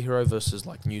superhero versus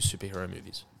like new superhero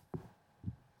movies?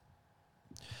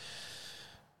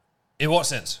 In what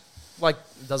sense? Like,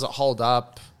 does it hold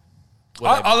up?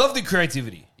 I love the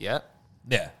creativity. Yeah.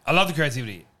 Yeah, I love the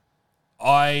creativity.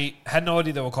 I had no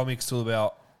idea there were comics till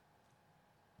about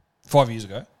 5 years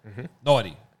ago. No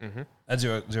idea. Had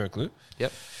zero clue.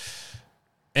 Yep.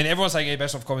 And everyone's saying, hey,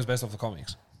 based off the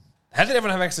comics. How did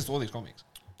everyone have access to all these comics?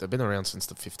 They've been around since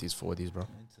the 50s, 40s, bro.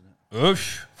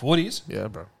 Oof, 40s? Yeah,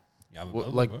 bro. Yeah,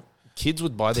 Like, kids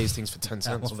would buy these things for 10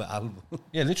 Album cents. of the album.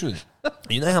 yeah, literally.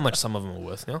 You know how much some of them are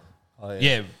worth now? Oh,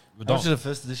 Yeah, we're How much did done. the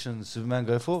first edition Superman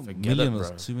go for? Forget it, Million bro.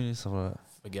 or 2 million, something like that.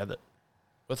 Forget it.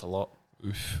 Worth a lot.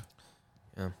 Oof.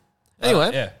 Yeah.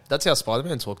 Anyway, yeah. that's our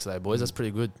Spider-Man talk today, boys. That's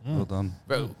pretty good. Well done.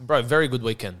 Bro, very good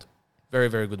weekend. Very,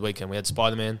 very good weekend. We had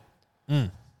Spider-Man.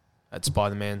 Had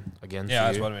Spider-Man again Yeah, for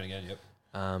that's you. Spider-Man again,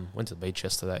 yep. Went to the beach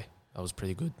yesterday. That was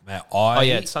pretty good. Man, Oh,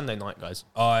 yeah, it's Sunday night, guys.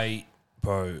 I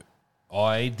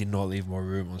did not leave my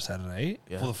room on Saturday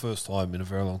Yeah. for the first time in a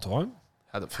very long time.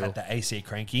 How'd it feel? Had the AC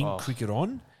cranking, Oh. cricket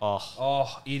on. Oh,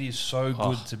 Oh, it is so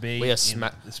good to be. we are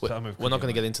we're not going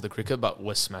to get into the cricket, but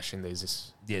we're smashing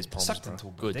these palms, sucked bro. into,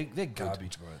 bro. Good. They're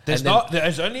garbage, bro. And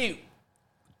There's only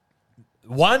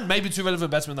one, maybe two relevant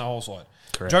batsmen in the whole side.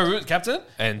 Correct. Joe Root, captain,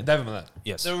 And- David Milan.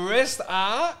 Yes. The rest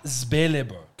are zbele,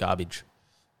 bro. Garbage.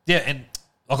 Yeah, and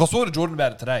like I was talking to Jordan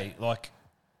about it today. Like,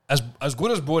 as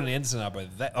good as Broad and Anderson are, bro.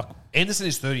 Anderson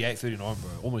is 38, 39, bro.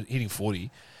 Almost hitting 40.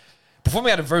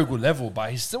 Performing at a very good level, but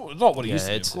he's still not what he used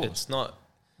to be, of course. It's not...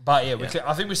 But yeah,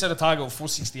 I think we set a target of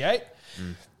 468.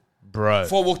 Bro.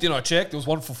 Before I walked in, I checked. It was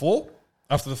 1 for 4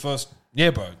 after the first.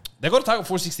 Yeah, bro. They got a target of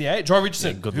 468. Joe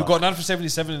Richardson, Yeah, good who luck. got none for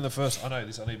 77 in the first. I know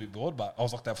this. I need to be bored, but I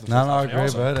was locked out for the No, first no, half I an agree,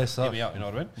 hour, bro. They Hear suck. me out, you know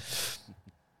what I mean?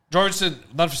 Joe Richardson,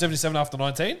 none for 77 after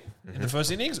 19 in the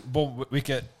first innings. Ball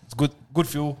wicket. It's good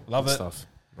feel. Love Good it. stuff.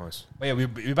 Nice. But yeah,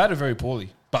 we batted very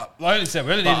poorly. But like I said,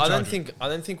 we only But needed I 200.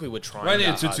 don't think we were trying. We only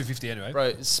needed that hard. 250 anyway.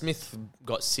 Bro, Smith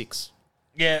got 6.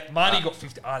 Yeah, Marnie got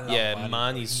 50. I love Yeah, Marnie.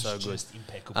 Marnie's He's so good. just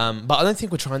impeccable. But I don't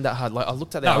think we're trying that hard. Like I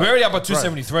looked at that. No, we're already up by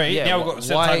 273. Yeah, now we've got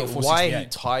set a target of why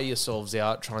 468. tire yourselves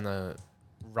out trying to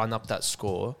run up that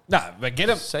score? Nah, but get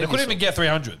them. Save They couldn't even get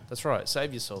 300. That's right.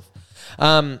 Save yourself.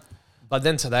 But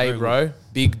then today, Very bro,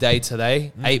 big day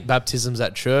today. 8 baptisms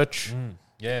at church.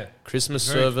 Yeah. Christmas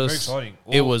Very service. exciting.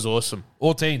 It was awesome.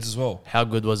 All teens as well. How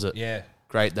good was it? Yeah.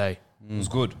 Great day. It was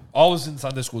good. I was in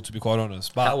Sunday school, to be quite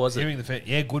honest. But How was it? hearing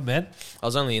yeah, good, man. I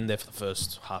was only in there for the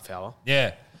first half hour.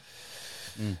 Yeah.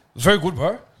 It was very good,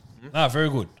 bro. Nah, very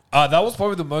good. That was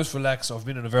probably the most relaxed I've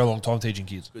been in a very long time teaching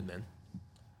kids. Good, man.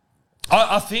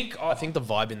 I think I think the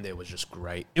vibe in there was just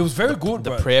great. it was very good, The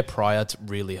bro. prayer prior to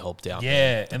really helped out.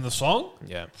 Yeah, and the song,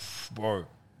 Yeah. bro.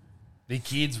 The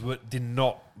kids did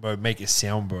not, bro, make it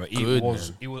sound, bro. It Good, was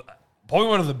man. it was probably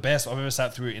one of the best I've ever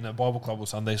sat through in a Bible club or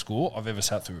Sunday school I've ever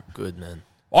sat through. Good, man.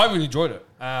 I really enjoyed it.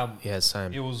 Yeah,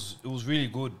 same. It was really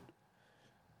good.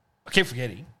 I keep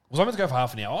forgetting. Was I meant to go for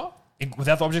half an hour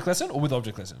without the object lesson or with the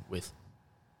object lesson? With.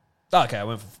 Okay, I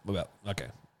went for about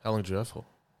How long did you go for?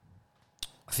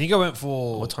 I think I went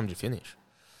for What time did you finish?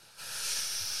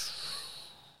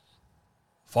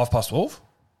 12:05.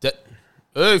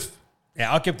 Oof.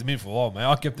 Yeah, I kept them in for a while, man.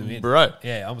 I kept them in. Bro.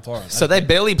 Yeah, I'm a tyrant. So they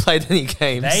barely played any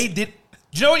games. They did.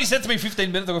 Do you know when you said to me 15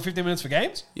 minutes? I got 15 minutes for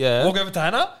games. Yeah. Walk over to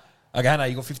Hannah. I go, Hannah,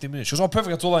 you got 15 minutes. She goes, oh,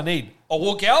 perfect. That's all I need. I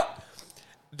walk out.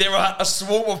 There are a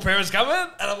swarm of parents coming,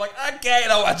 and I'm like, okay.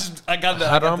 And I got that.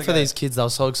 Had on for these kids. They were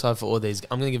so excited for all these.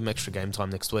 I'm going to give them extra game time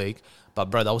next week. But,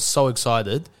 bro, they were so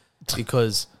excited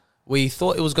because we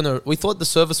thought the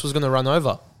service was going to run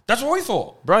over. That's what we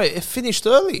thought. Bro, it finished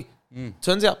early.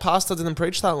 Turns out Pastor didn't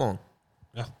preach that long.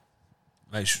 Yeah.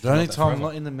 Mate, The only time I'm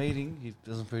not in the meeting, he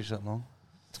doesn't preach that long.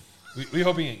 We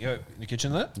hoping in the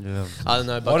kitchen there. Yeah. I don't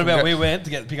know. But What about we went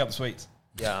to pick up the sweets?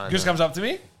 Yeah, I Chris know. comes up to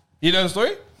me. You know the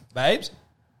story? Babes.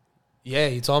 Yeah,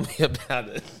 he told me about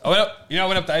it. I went up. I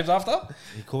went up to Abe's after.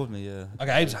 He called me, yeah. I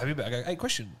go, Abe's happy. I go, hey,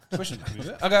 question.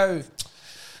 Happy. I go.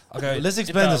 Let's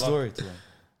explain the story to him.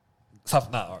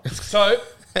 Tough. Nah. All right. So.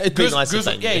 It'd be nice if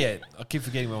they knew. yeah. I keep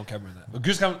forgetting we're on camera and that. But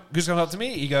Goose comes up to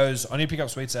me. He goes, I need to pick up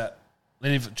sweets at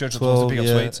Lenny Church to 12, pick up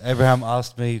yeah. sweets. Abraham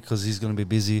asked me because he's going to be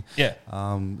busy. Yeah.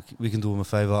 We can do him a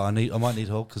favor. I might need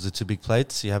help because it's 2 big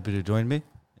plates. You happy to join me?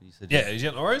 And he said, Yeah, he's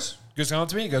getting Oros. Goose comes up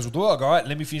to me. He goes, we'll do it. I go, all right,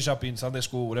 let me finish up in Sunday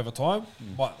school, whatever time.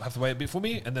 Might have to wait a bit for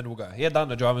me, and then we'll go. Yeah, done.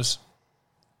 No dramas.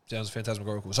 Sounds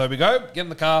phantasmagorical. So we go, get in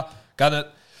the car, gun it.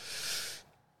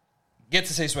 Get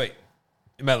to C-Suite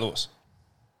in Mount Lewis.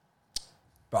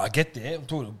 But I get there, I'm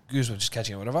talking to Goose, we're just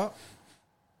catching it, whatever.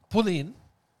 Pull in,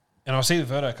 and I see the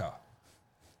Verdo car.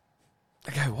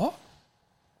 I go, what?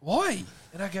 Why?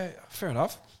 And I go, fair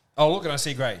enough. Oh, look, and I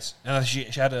see Grace. And she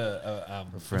had a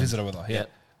visitor with her. Yeah.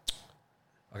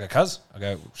 I go, cuz. I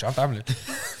go, shut family.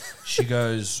 She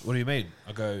goes, what do you mean?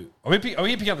 I go, are we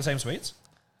picking up the same sweets?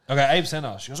 I go, Abe sent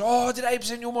us. She goes, oh, did Abe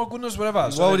send you? Oh, my goodness, whatever.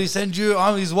 So why would he send you?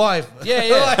 I'm his wife. Yeah,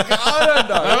 yeah. Like, I don't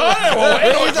know.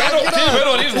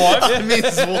 Well, on his wife.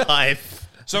 His wife.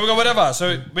 So we go, whatever.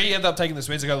 So we end up taking the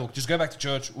sweets. I go, look, just go back to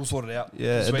church. We'll sort it out.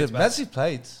 Yeah, The sweets the back. massive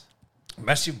plates.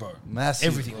 Massive, bro. Massive.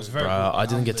 Everything was very Bro, good. I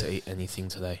didn't get to eat anything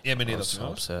today. Yeah, me neither, I was to be so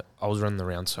honest. upset. I was running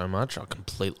around so much.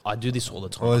 I do this all the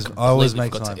time. I always completely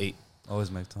make forgot time. to eat.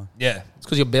 Always make time. Yeah, It's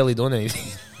because you're barely doing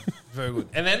anything. very good.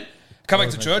 And then come back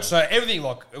to church. So everything,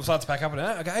 like, it starts to pack up and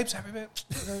that. I go, Abe's happy about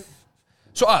it.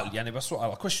 So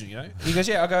I question, you know. He goes,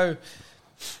 yeah.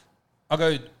 I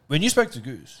go, when you spoke to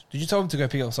Goose, did you tell him to go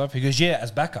pick up stuff? He goes, yeah, as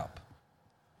backup.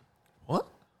 What?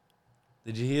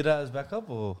 Did you hear that as backup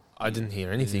or? I didn't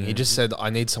hear anything. He just said,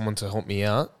 I need someone to help me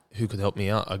out. Who could help me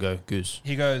out? I go, Goose.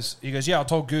 He goes, yeah, I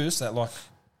told Goose that, like,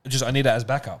 I need that as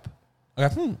backup. I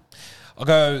go, I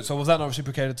go, so was that not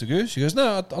reciprocated to Goose? He goes,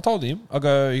 no, I told him. He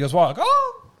goes, why? I go,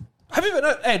 oh, happy,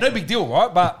 no big deal,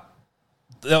 right? But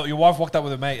your wife walked up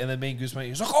with her mate, and then me and Goose mate. He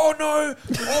was like, "Oh no,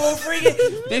 oh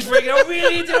freaking, this freaking, I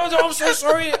really did. I'm so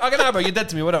sorry. I can know, but you're dead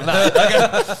to me. Whatever. Nah,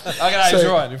 okay, it's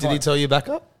all right. Did he tell you back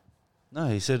up? No,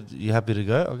 he said, "You happy to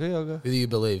go? Okay, I'll go." Who do you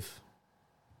believe?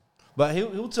 But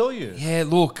he'll tell you. Yeah,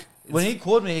 look. When he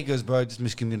called me, he goes, "Bro, just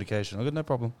miscommunication." I go, "No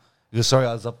problem." He goes, "Sorry,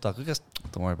 I was up to." I goes,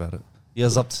 "Don't worry about it." He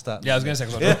was up to start. Yeah, I was going to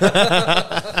say.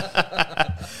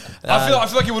 I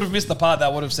feel like he would have missed the part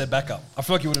that would have said backup. I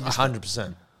feel like he would have missed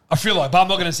 100%. I feel like, but I'm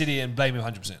not going to sit here and blame him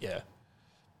 100%. Yeah.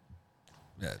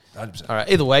 Yeah, 100%. All right.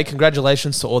 Either way,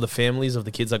 congratulations to all the families of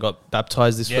the kids that got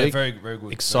baptized this Yeah, week. very, very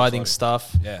good. Exciting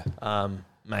stuff. Yeah.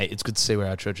 Mate, it's good to see where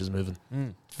our church is moving.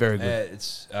 It's very good. Yeah,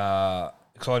 it's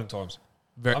exciting times.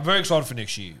 Very- I'm very excited for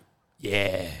next year.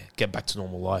 Yeah. Get back to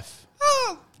normal life.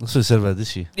 That's what he said about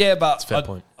this year. Yeah, but That's a fair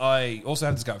point. I also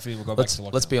have this gut feeling we'll go back to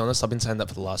lockdown. Let's be honest. I've been saying that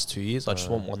for the last 2 years. I just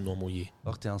want one normal year.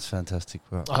 Lockdown's fantastic,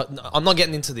 bro. I'm not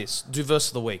getting into this. Do verse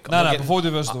of the week. No, before we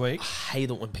do verse of the week. I hate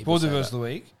it when people Before we say do verse that. of the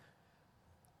week.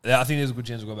 Yeah, I think there's a good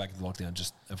chance we'll go back into lockdown,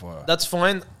 just FYI. That's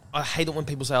fine. I hate it when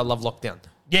people say I love lockdown.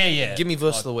 Yeah. Give me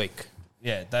verse of the week.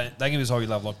 Yeah, don't give me this whole you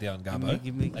love lockdown, Garbo.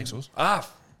 Give me. Thanks, Sauce.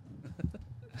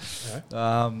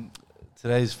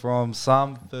 Today's from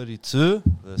Psalm 32,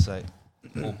 verse 8.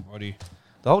 Cool, righty.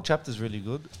 The whole chapter's really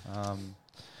good.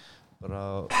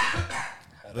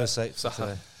 Verse 8 for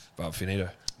today. But finito.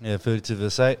 Yeah, 32,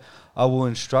 verse 8. I will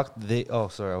instruct thee. Oh,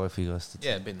 sorry, I'll wait for you guys.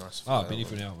 Yeah, it'd be nice. Oh, Benny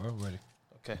for now. We're ready.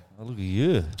 Okay. Oh, look at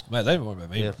you. Mate, they don't worry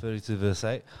about me. Yeah, 32, verse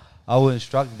 8. I will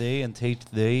instruct thee and teach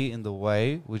thee in the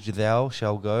way which thou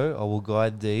shalt go. I will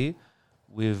guide thee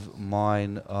with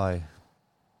mine eye.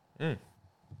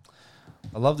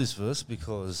 I love this verse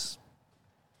because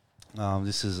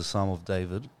this is a psalm of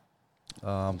David.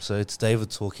 So it's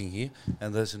David talking here.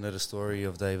 And those who know the story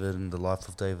of David and the life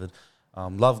of David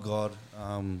love God.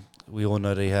 We all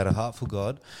know that he had a heart for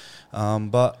God.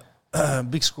 But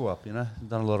big screw up, you know.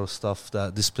 Done a lot of stuff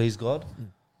that displeased God.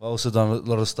 But also done a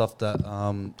lot of stuff that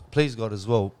pleased God as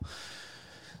well.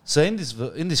 So in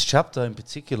this chapter in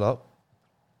particular,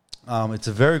 it's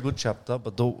a very good chapter.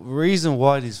 But the reason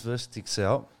why this verse sticks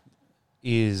out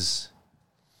is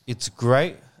it's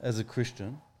great as a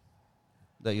Christian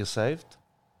that you're saved.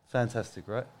 Fantastic,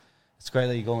 right? It's great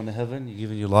that you're going to heaven. You're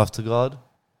giving your life to God.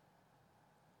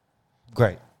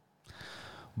 Great.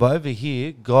 But over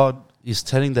here, God is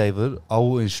telling David, I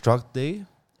will instruct thee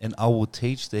and I will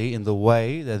teach thee in the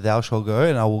way that thou shalt go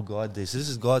and I will guide thee. So this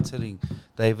is God telling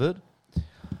David,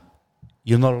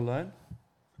 you're not alone.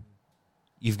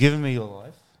 You've given me your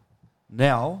life.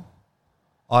 Now,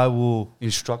 I will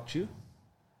instruct you.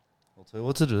 I'll tell you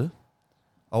what to do.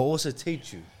 I'll also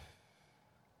teach you.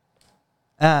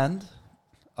 And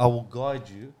I will guide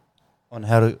you on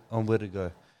where to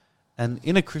go. And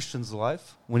in a Christian's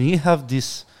life, when you have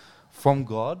this from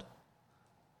God,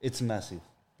 it's massive.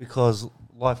 Because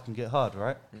life can get hard,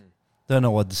 right? Don't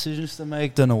know what decisions to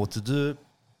make, don't know what to do.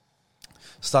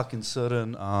 Stuck in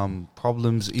certain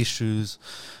problems, issues.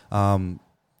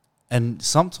 And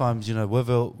sometimes, you know,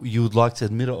 whether you would like to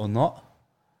admit it or not,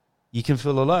 you can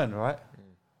feel alone, right?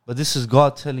 But this is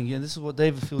God telling you, and this is what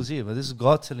David feels here, but this is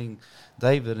God telling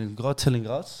David and God telling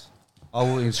us, I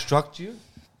will instruct you.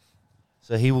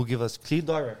 So he will give us clear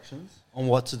directions on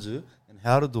what to do and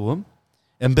how to do them.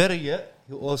 And better yet,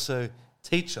 he'll also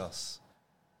teach us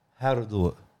how to do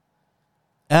it.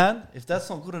 And if that's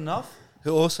not good enough,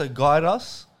 he'll also guide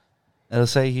us, and I'll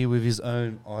say here with his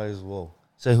own eye as well.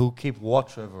 So he'll keep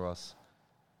watch over us.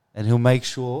 And he'll make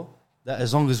sure that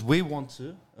as long as we want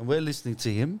to, and we're listening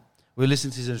to him, we're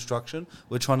listening to his instruction,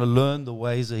 we're trying to learn the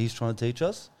ways that he's trying to teach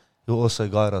us, he'll also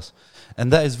guide us.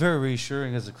 And that is very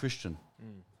reassuring as a Christian.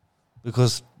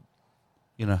 Because,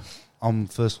 you know, I'm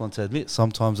the first one to admit,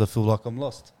 sometimes I feel like I'm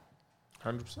lost.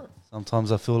 100%.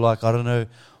 Sometimes I feel like I don't know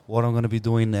what I'm going to be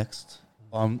doing next.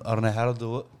 I don't know how to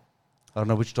do it. I don't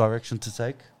know which direction to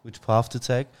take, which path to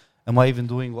take. Am I even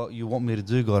doing what you want me to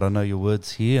do, God? I know your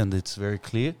word's here and it's very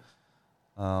clear.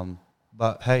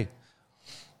 But hey,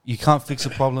 you can't fix a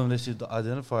problem unless you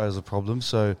identify as a problem.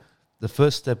 So the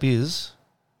first step is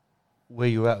where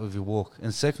you're at with your walk.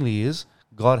 And secondly is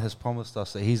God has promised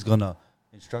us that he's going to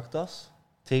instruct us,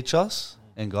 teach us,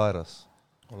 and guide us.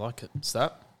 I like it. It's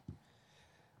that.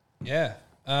 Yeah.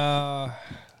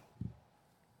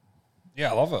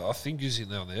 Yeah, I love it. I think you're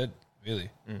hitting it on the head, really.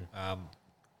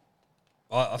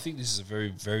 I think this is a very,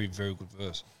 very, very good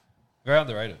verse. Very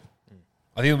underrated.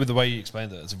 I think with the way you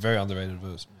explained it, it's a very underrated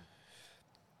verse.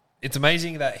 It's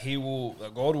amazing that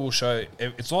God will show,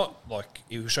 it's not like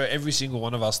he will show every single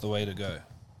one of us the way to go.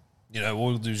 You know, all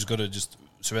we'll do is got to just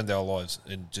surrender our lives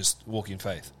and just walk in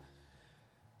faith.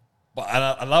 But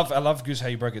I love Goose how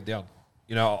you broke it down.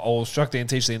 you know, I will instruct thee and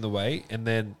teach thee in the way, and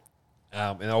then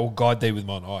and I will guide thee with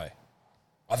mine eye.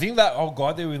 I think that I'll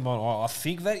guide thee with mine eye. I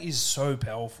think that is so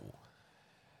powerful.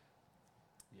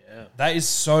 Yeah. That is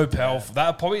so powerful.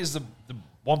 That probably is the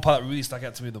one part that really stuck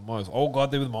out to me the most. I will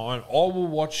guide thee with my eye. I will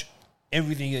watch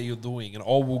everything that you're doing, and I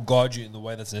will guide you in the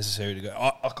way that's necessary to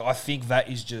go. I think that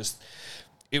is just...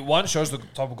 It, one, shows the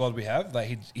type of God we have, that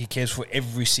he cares for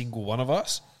every single one of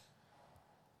us.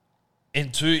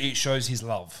 And two, it shows his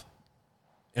love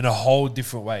in a whole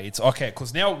different way. It's okay,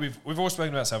 because now we've always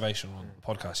spoken about salvation on the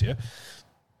podcast, yeah?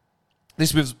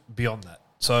 This moves beyond that.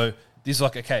 So this is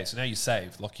like, okay, so now you're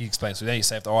saved, like you explained. So now you're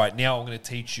saved. All right, now I'm going to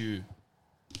teach you.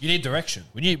 You need direction.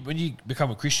 When you become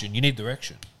a Christian, you need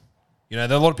direction. You know,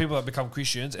 there are a lot of people that become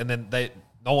Christians and then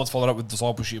no one's followed up with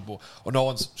discipleship or no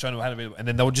one's shown them how to be, and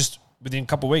then they'll just, within a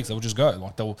couple of weeks, they'll just go.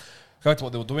 Like, they'll go to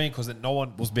what they were doing because no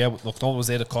one was no one was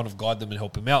there to kind of guide them and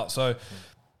help them out. So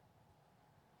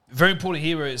very important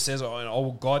here where it says, I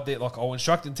will guide thee, like I will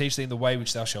instruct and teach thee in the way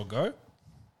which thou shalt go.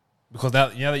 Because now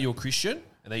that you're a Christian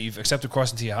and that you've accepted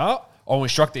Christ into your heart, I will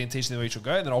instruct thee and teach thee in the way you shall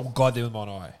go, and then I will guide thee with mine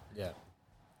eye. Yeah.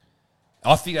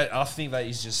 I think that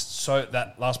is just so,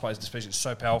 that last part is especially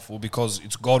so powerful because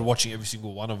it's God watching every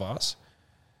single one of us,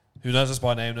 who knows us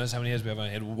by name, knows how many hairs we have on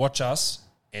our head, will watch us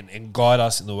and guide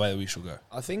us in the way that we shall go.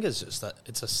 I think it's just that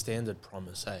it's a standard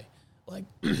promise, eh? Like,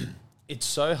 it's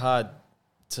so hard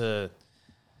to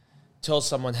tell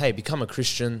someone, hey, become a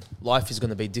Christian, life is going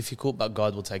to be difficult, but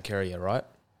God will take care of you, right?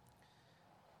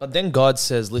 But then God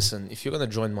says, listen, if you're going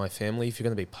to join my family, if you're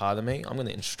going to be part of me, I'm going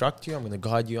to instruct you, I'm going to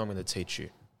guide you, I'm going to teach you.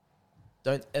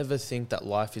 Don't ever think that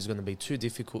life is going to be too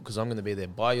difficult because I'm going to be there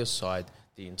by your side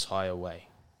the entire way,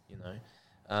 you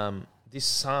know? This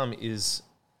psalm is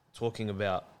talking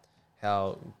about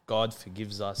how God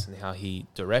forgives us and how he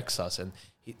directs us. And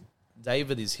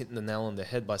David is hitting the nail on the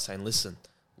head by saying, listen,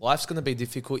 life's going to be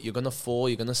difficult. You're going to fall.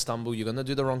 You're going to stumble. You're going to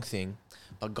do the wrong thing.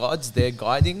 But God's there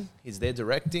guiding. He's there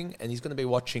directing. And he's going to be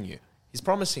watching you. He's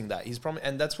promising that.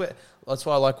 And that's why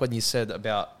I like what you said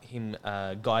about him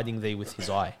guiding thee with his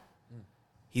eye.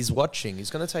 He's watching. He's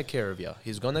going to take care of you.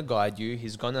 He's going to guide you.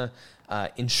 He's going to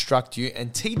instruct you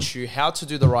and teach you how to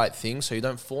do the right thing so you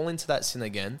don't fall into that sin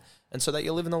again and so that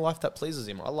you're living a life that pleases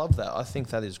him. I love that. I think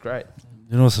that is great.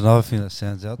 You know what's another thing that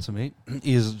stands out to me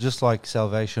is just like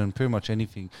salvation and pretty much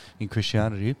anything in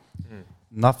Christianity,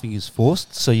 nothing is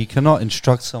forced. So you cannot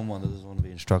instruct someone that doesn't want to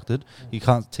be instructed. You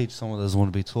can't teach someone that doesn't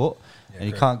want to be taught. And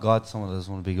you can't guide someone that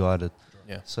doesn't want to be guided.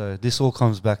 Yeah. So this all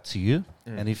comes back to you.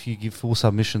 And if you give full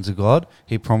submission to God,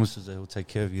 he promises that he'll take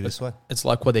care of you this way. It's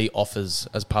like what he offers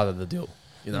as part of the deal.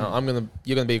 You know,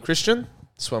 you're going to be a Christian.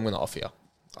 That's what I'm going to offer you.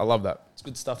 I love that. It's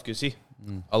good stuff, Goosey.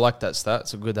 I like that stat.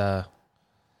 It's a good,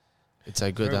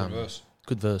 verse.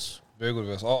 Good verse. Very good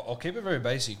verse. I'll keep it very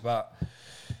basic, but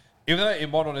even though it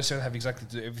might not necessarily have exactly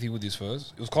to do everything with this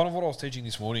verse, it was kind of what I was teaching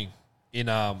this morning in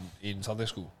Sunday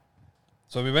school.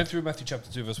 So we went through Matthew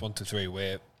chapter 2, verse 1 to 3,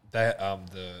 where they,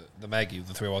 the Magi,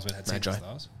 the three wise men, had seen the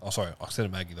stars. Oh, sorry, I said a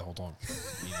Maggie the whole time.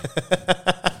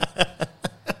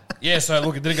 Yeah, so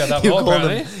look, it didn't go that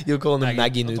well. You're calling them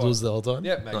Maggie noodles the whole time?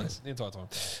 Yeah, Maggie, the entire time.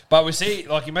 But we see,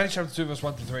 like in Matthew chapter 2, verse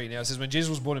 1 to 3, now it says, when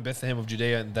Jesus was born in Bethlehem of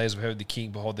Judea in the days of Herod the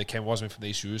king, behold, there came wise men from the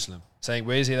east Jerusalem, saying,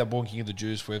 where is he that born king of the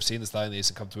Jews? For we have seen the star in the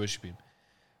east and come to worship him.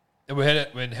 And we heard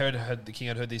it, when Herod the king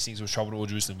had heard these things, he was troubled all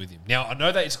Jerusalem with him. Now, I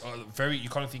know that it's very,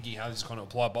 you're kind of thinking how this is kind of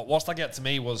applied, but what stuck out to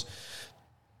me was,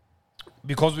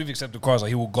 because we've accepted Christ, like,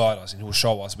 he will guide us and he will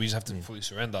show us. We just have to fully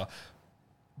surrender.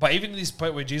 But even in this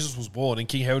point where Jesus was born and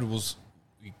King Herod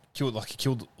he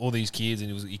killed all these kids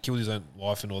and he killed his own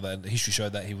wife and all that, and history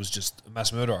showed that he was just a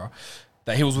mass murderer,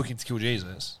 that he was looking to kill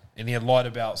Jesus. And he had lied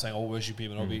about saying, I'll worship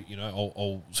him and I'll be,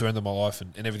 I'll surrender my life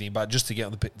and everything, but just to get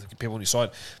on the people on his side.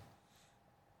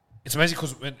 It's amazing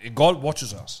because when God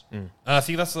watches us. And I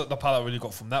think that's the part I really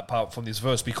got from this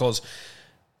verse, because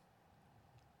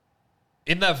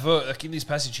in that verse, like in this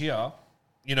passage here,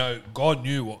 God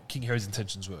knew what King Herod's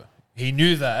intentions were. He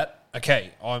knew that,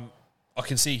 okay, I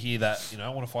can see here that, I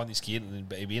want to find this kid and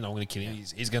baby and I'm going to kill him.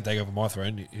 He's going to take over my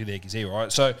throne. Who the heck is he, right?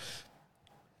 So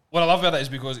what I love about that is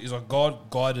because it's like God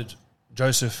guided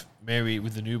Joseph, Mary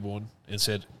with the newborn and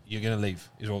said, you're going to leave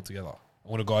Israel together. I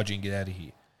want to guide you and get out of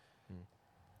here.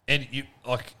 And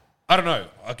I don't know.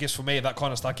 I guess for me, that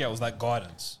kind of stuck out, was that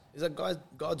guidance. Is that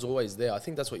God's always there? I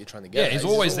think that's what you're trying to get. Yeah, he's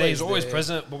always there. He's always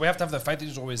present. But we have to have the faith that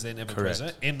he's always there, never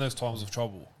present, in those times of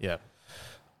trouble. Yeah.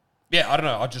 Yeah, I don't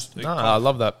know. I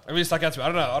love that. It really stuck out to me.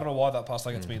 I don't know why that part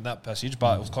stuck out to me in that passage,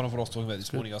 but it was kind of what I was talking about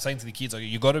this morning. I was saying to the kids, like,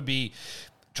 you got to be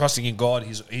trusting in God.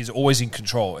 He's always in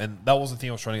control. And that was the thing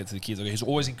I was trying to get to the kids. Like, he's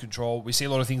always in control. We see a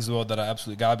lot of things in the world that are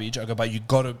absolute garbage. I go, but you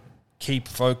got to keep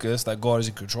focused that God is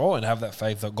in control and have that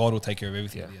faith that God will take care of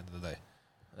everything at the end of the day.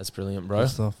 That's brilliant, bro. Good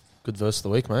stuff. Good verse of the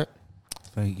week, mate.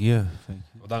 Thank you.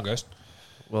 Well done, Ghost.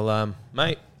 Well,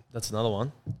 mate, that's another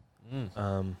one.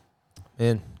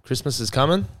 Man, Christmas is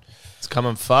coming. It's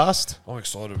coming fast. I'm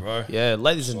excited, bro. Yeah,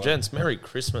 ladies and gents, Merry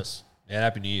Christmas. Yeah,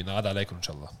 Happy New Year. Nah, that alaikum,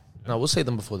 inshallah. No, we'll see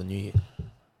them before the New Year.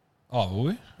 Oh, will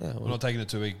we? Yeah, We're not taking a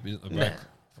 2-week break Nah.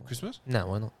 for Christmas? No,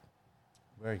 why not?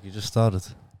 Eric, you just started.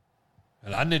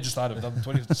 And I just started. I've done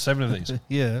 27 of these.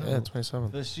 Yeah. Yeah,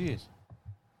 27. First year.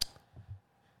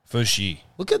 First year.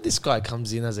 Look at this guy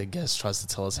comes in as a guest, tries to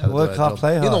tell us how to Work do our hard, job.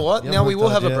 play You know hard. what? Yeah, Now we work will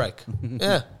hard, have a yeah. break.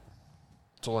 Yeah.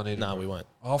 That's all I need. No, we won't.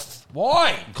 Oh,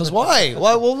 why? Because why?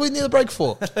 What do we need a break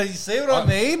for? You see what I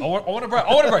mean? I want a break.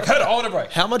 I want a break. Hold on, I want a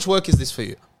break. How much work is this for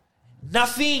you?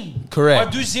 Nothing. Correct.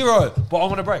 I do 0, but I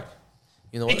want a break.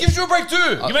 You know It what? gives you a break too.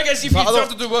 You make it as if you But I still don't-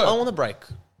 have to do I work. want a break.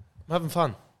 I'm having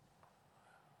fun.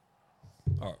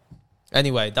 All right.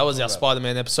 Anyway, that was our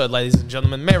Spider-Man episode, ladies and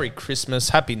gentlemen. Merry Christmas,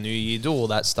 Happy New Year, do all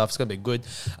that stuff. It's going to be good.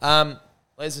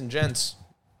 Ladies and gents,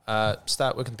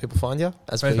 start, where can people find you?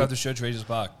 As Faith per- Baptist Church, Regis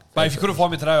Park. But if you couldn't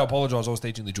find me today, I apologise. I was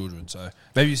teaching the children, so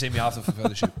maybe you see me after for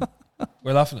fellowship.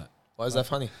 We're laughing at. Why is that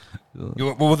funny?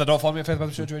 Will they not find me at Faith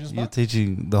Baptist Church, Regis You're Park?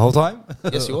 teaching the whole time?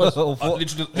 Yes, he was.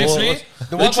 Literally,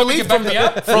 the one time we Literally get back me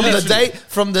up, from the literally. day,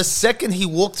 from the second he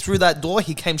walked through that door,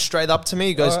 he came straight up to me.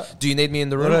 He goes, Alright. "Do you need me in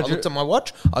the What room?" did I I do? looked at my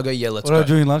watch. I go, "Yeah, let's What are go." I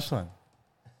doing lunchtime?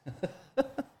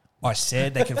 I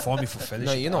said they can find me for fellowship.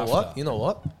 No, you know after. what? You know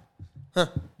what?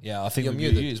 Yeah, I think You're the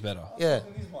muted. you is better. Yeah.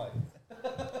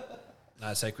 No,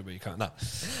 it's sacred, but you can't. No.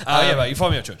 Yeah, but you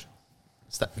find me at church.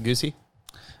 Is that Goosey?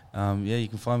 Yeah, you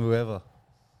can find me wherever.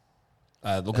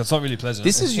 Look, it's not really pleasant.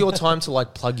 This is your time to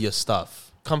like plug your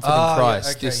stuff. Comfort in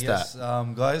Christ, this,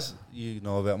 that. Guys, you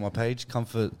know about my page,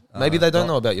 Comfort. Maybe they don't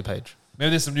know about your page. Maybe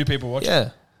there's some new people watching. Yeah.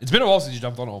 It's been a while since you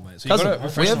jumped on it, mate. So you got to Cousin,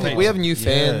 refresh the page. we have new Yeah,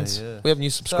 fans. yeah. We have new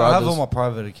So I have subscribers. all my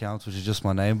private accounts, which is just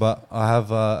my name, but I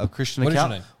have a Christian What is your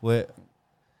account name? where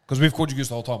Because we've called you Goose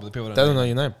the whole time, but the people They don't know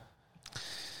your name.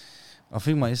 I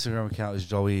think my Instagram account is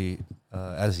Joey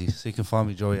Azzy. So you can find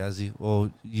me Joey Azzy, or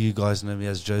you guys know me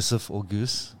as Joseph or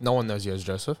Goose. No one knows you as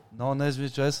Joseph. No one knows me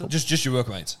as Joseph. Just your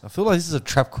workmates. I feel like this is a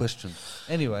trap question.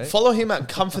 Anyway, Follow him at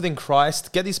Comfort in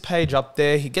Christ. Get his page up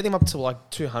there. Get him up to like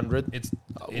 200. It's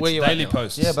where you at daily now?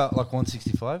 posts. yeah, about like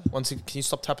 165. Can you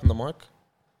stop tapping the mic?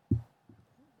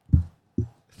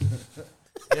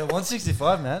 Yeah,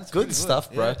 165, man. It's Good pretty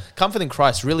stuff, bro. Yeah. Comfort in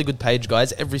Christ, really good page,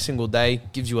 guys. Every single day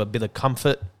gives you a bit of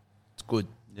comfort. It's good.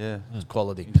 Yeah, It's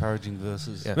quality. encouraging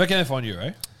verses. Yeah. Where can they find you,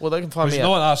 right? Well, they can find Because me.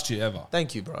 no At, one asked you ever.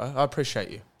 thank you, bro. I appreciate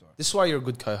you. This is why you're a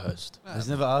good co-host. He's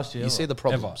never asked you. You ever. see the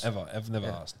problems. Ever never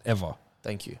Yeah. asked. Ever.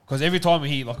 Thank you. Because every time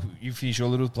you finish your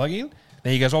little plug-in,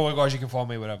 then he goes, "Oh, well, guys, you can find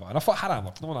me, whatever." And I thought, "Haram,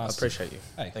 no one I asked." appreciate you.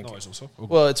 Hey, Thank no you. worries also.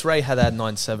 Well, it's Ray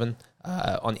Haddad97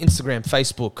 on Instagram,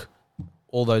 Facebook,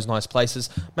 all those nice places.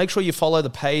 Make sure you follow the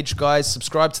page, guys.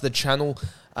 Subscribe to the channel.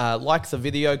 Like the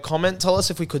video. Comment. Tell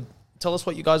us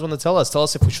what you guys want to tell us. Tell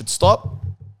us if we should stop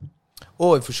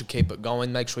or if we should keep it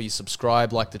going. Make sure you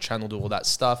subscribe, like the channel, do all that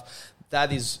stuff.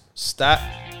 That is Stat.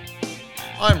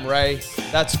 I'm Ray.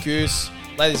 That's Goose.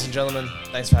 Ladies and gentlemen,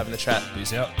 thanks for having the chat.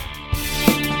 Peace out.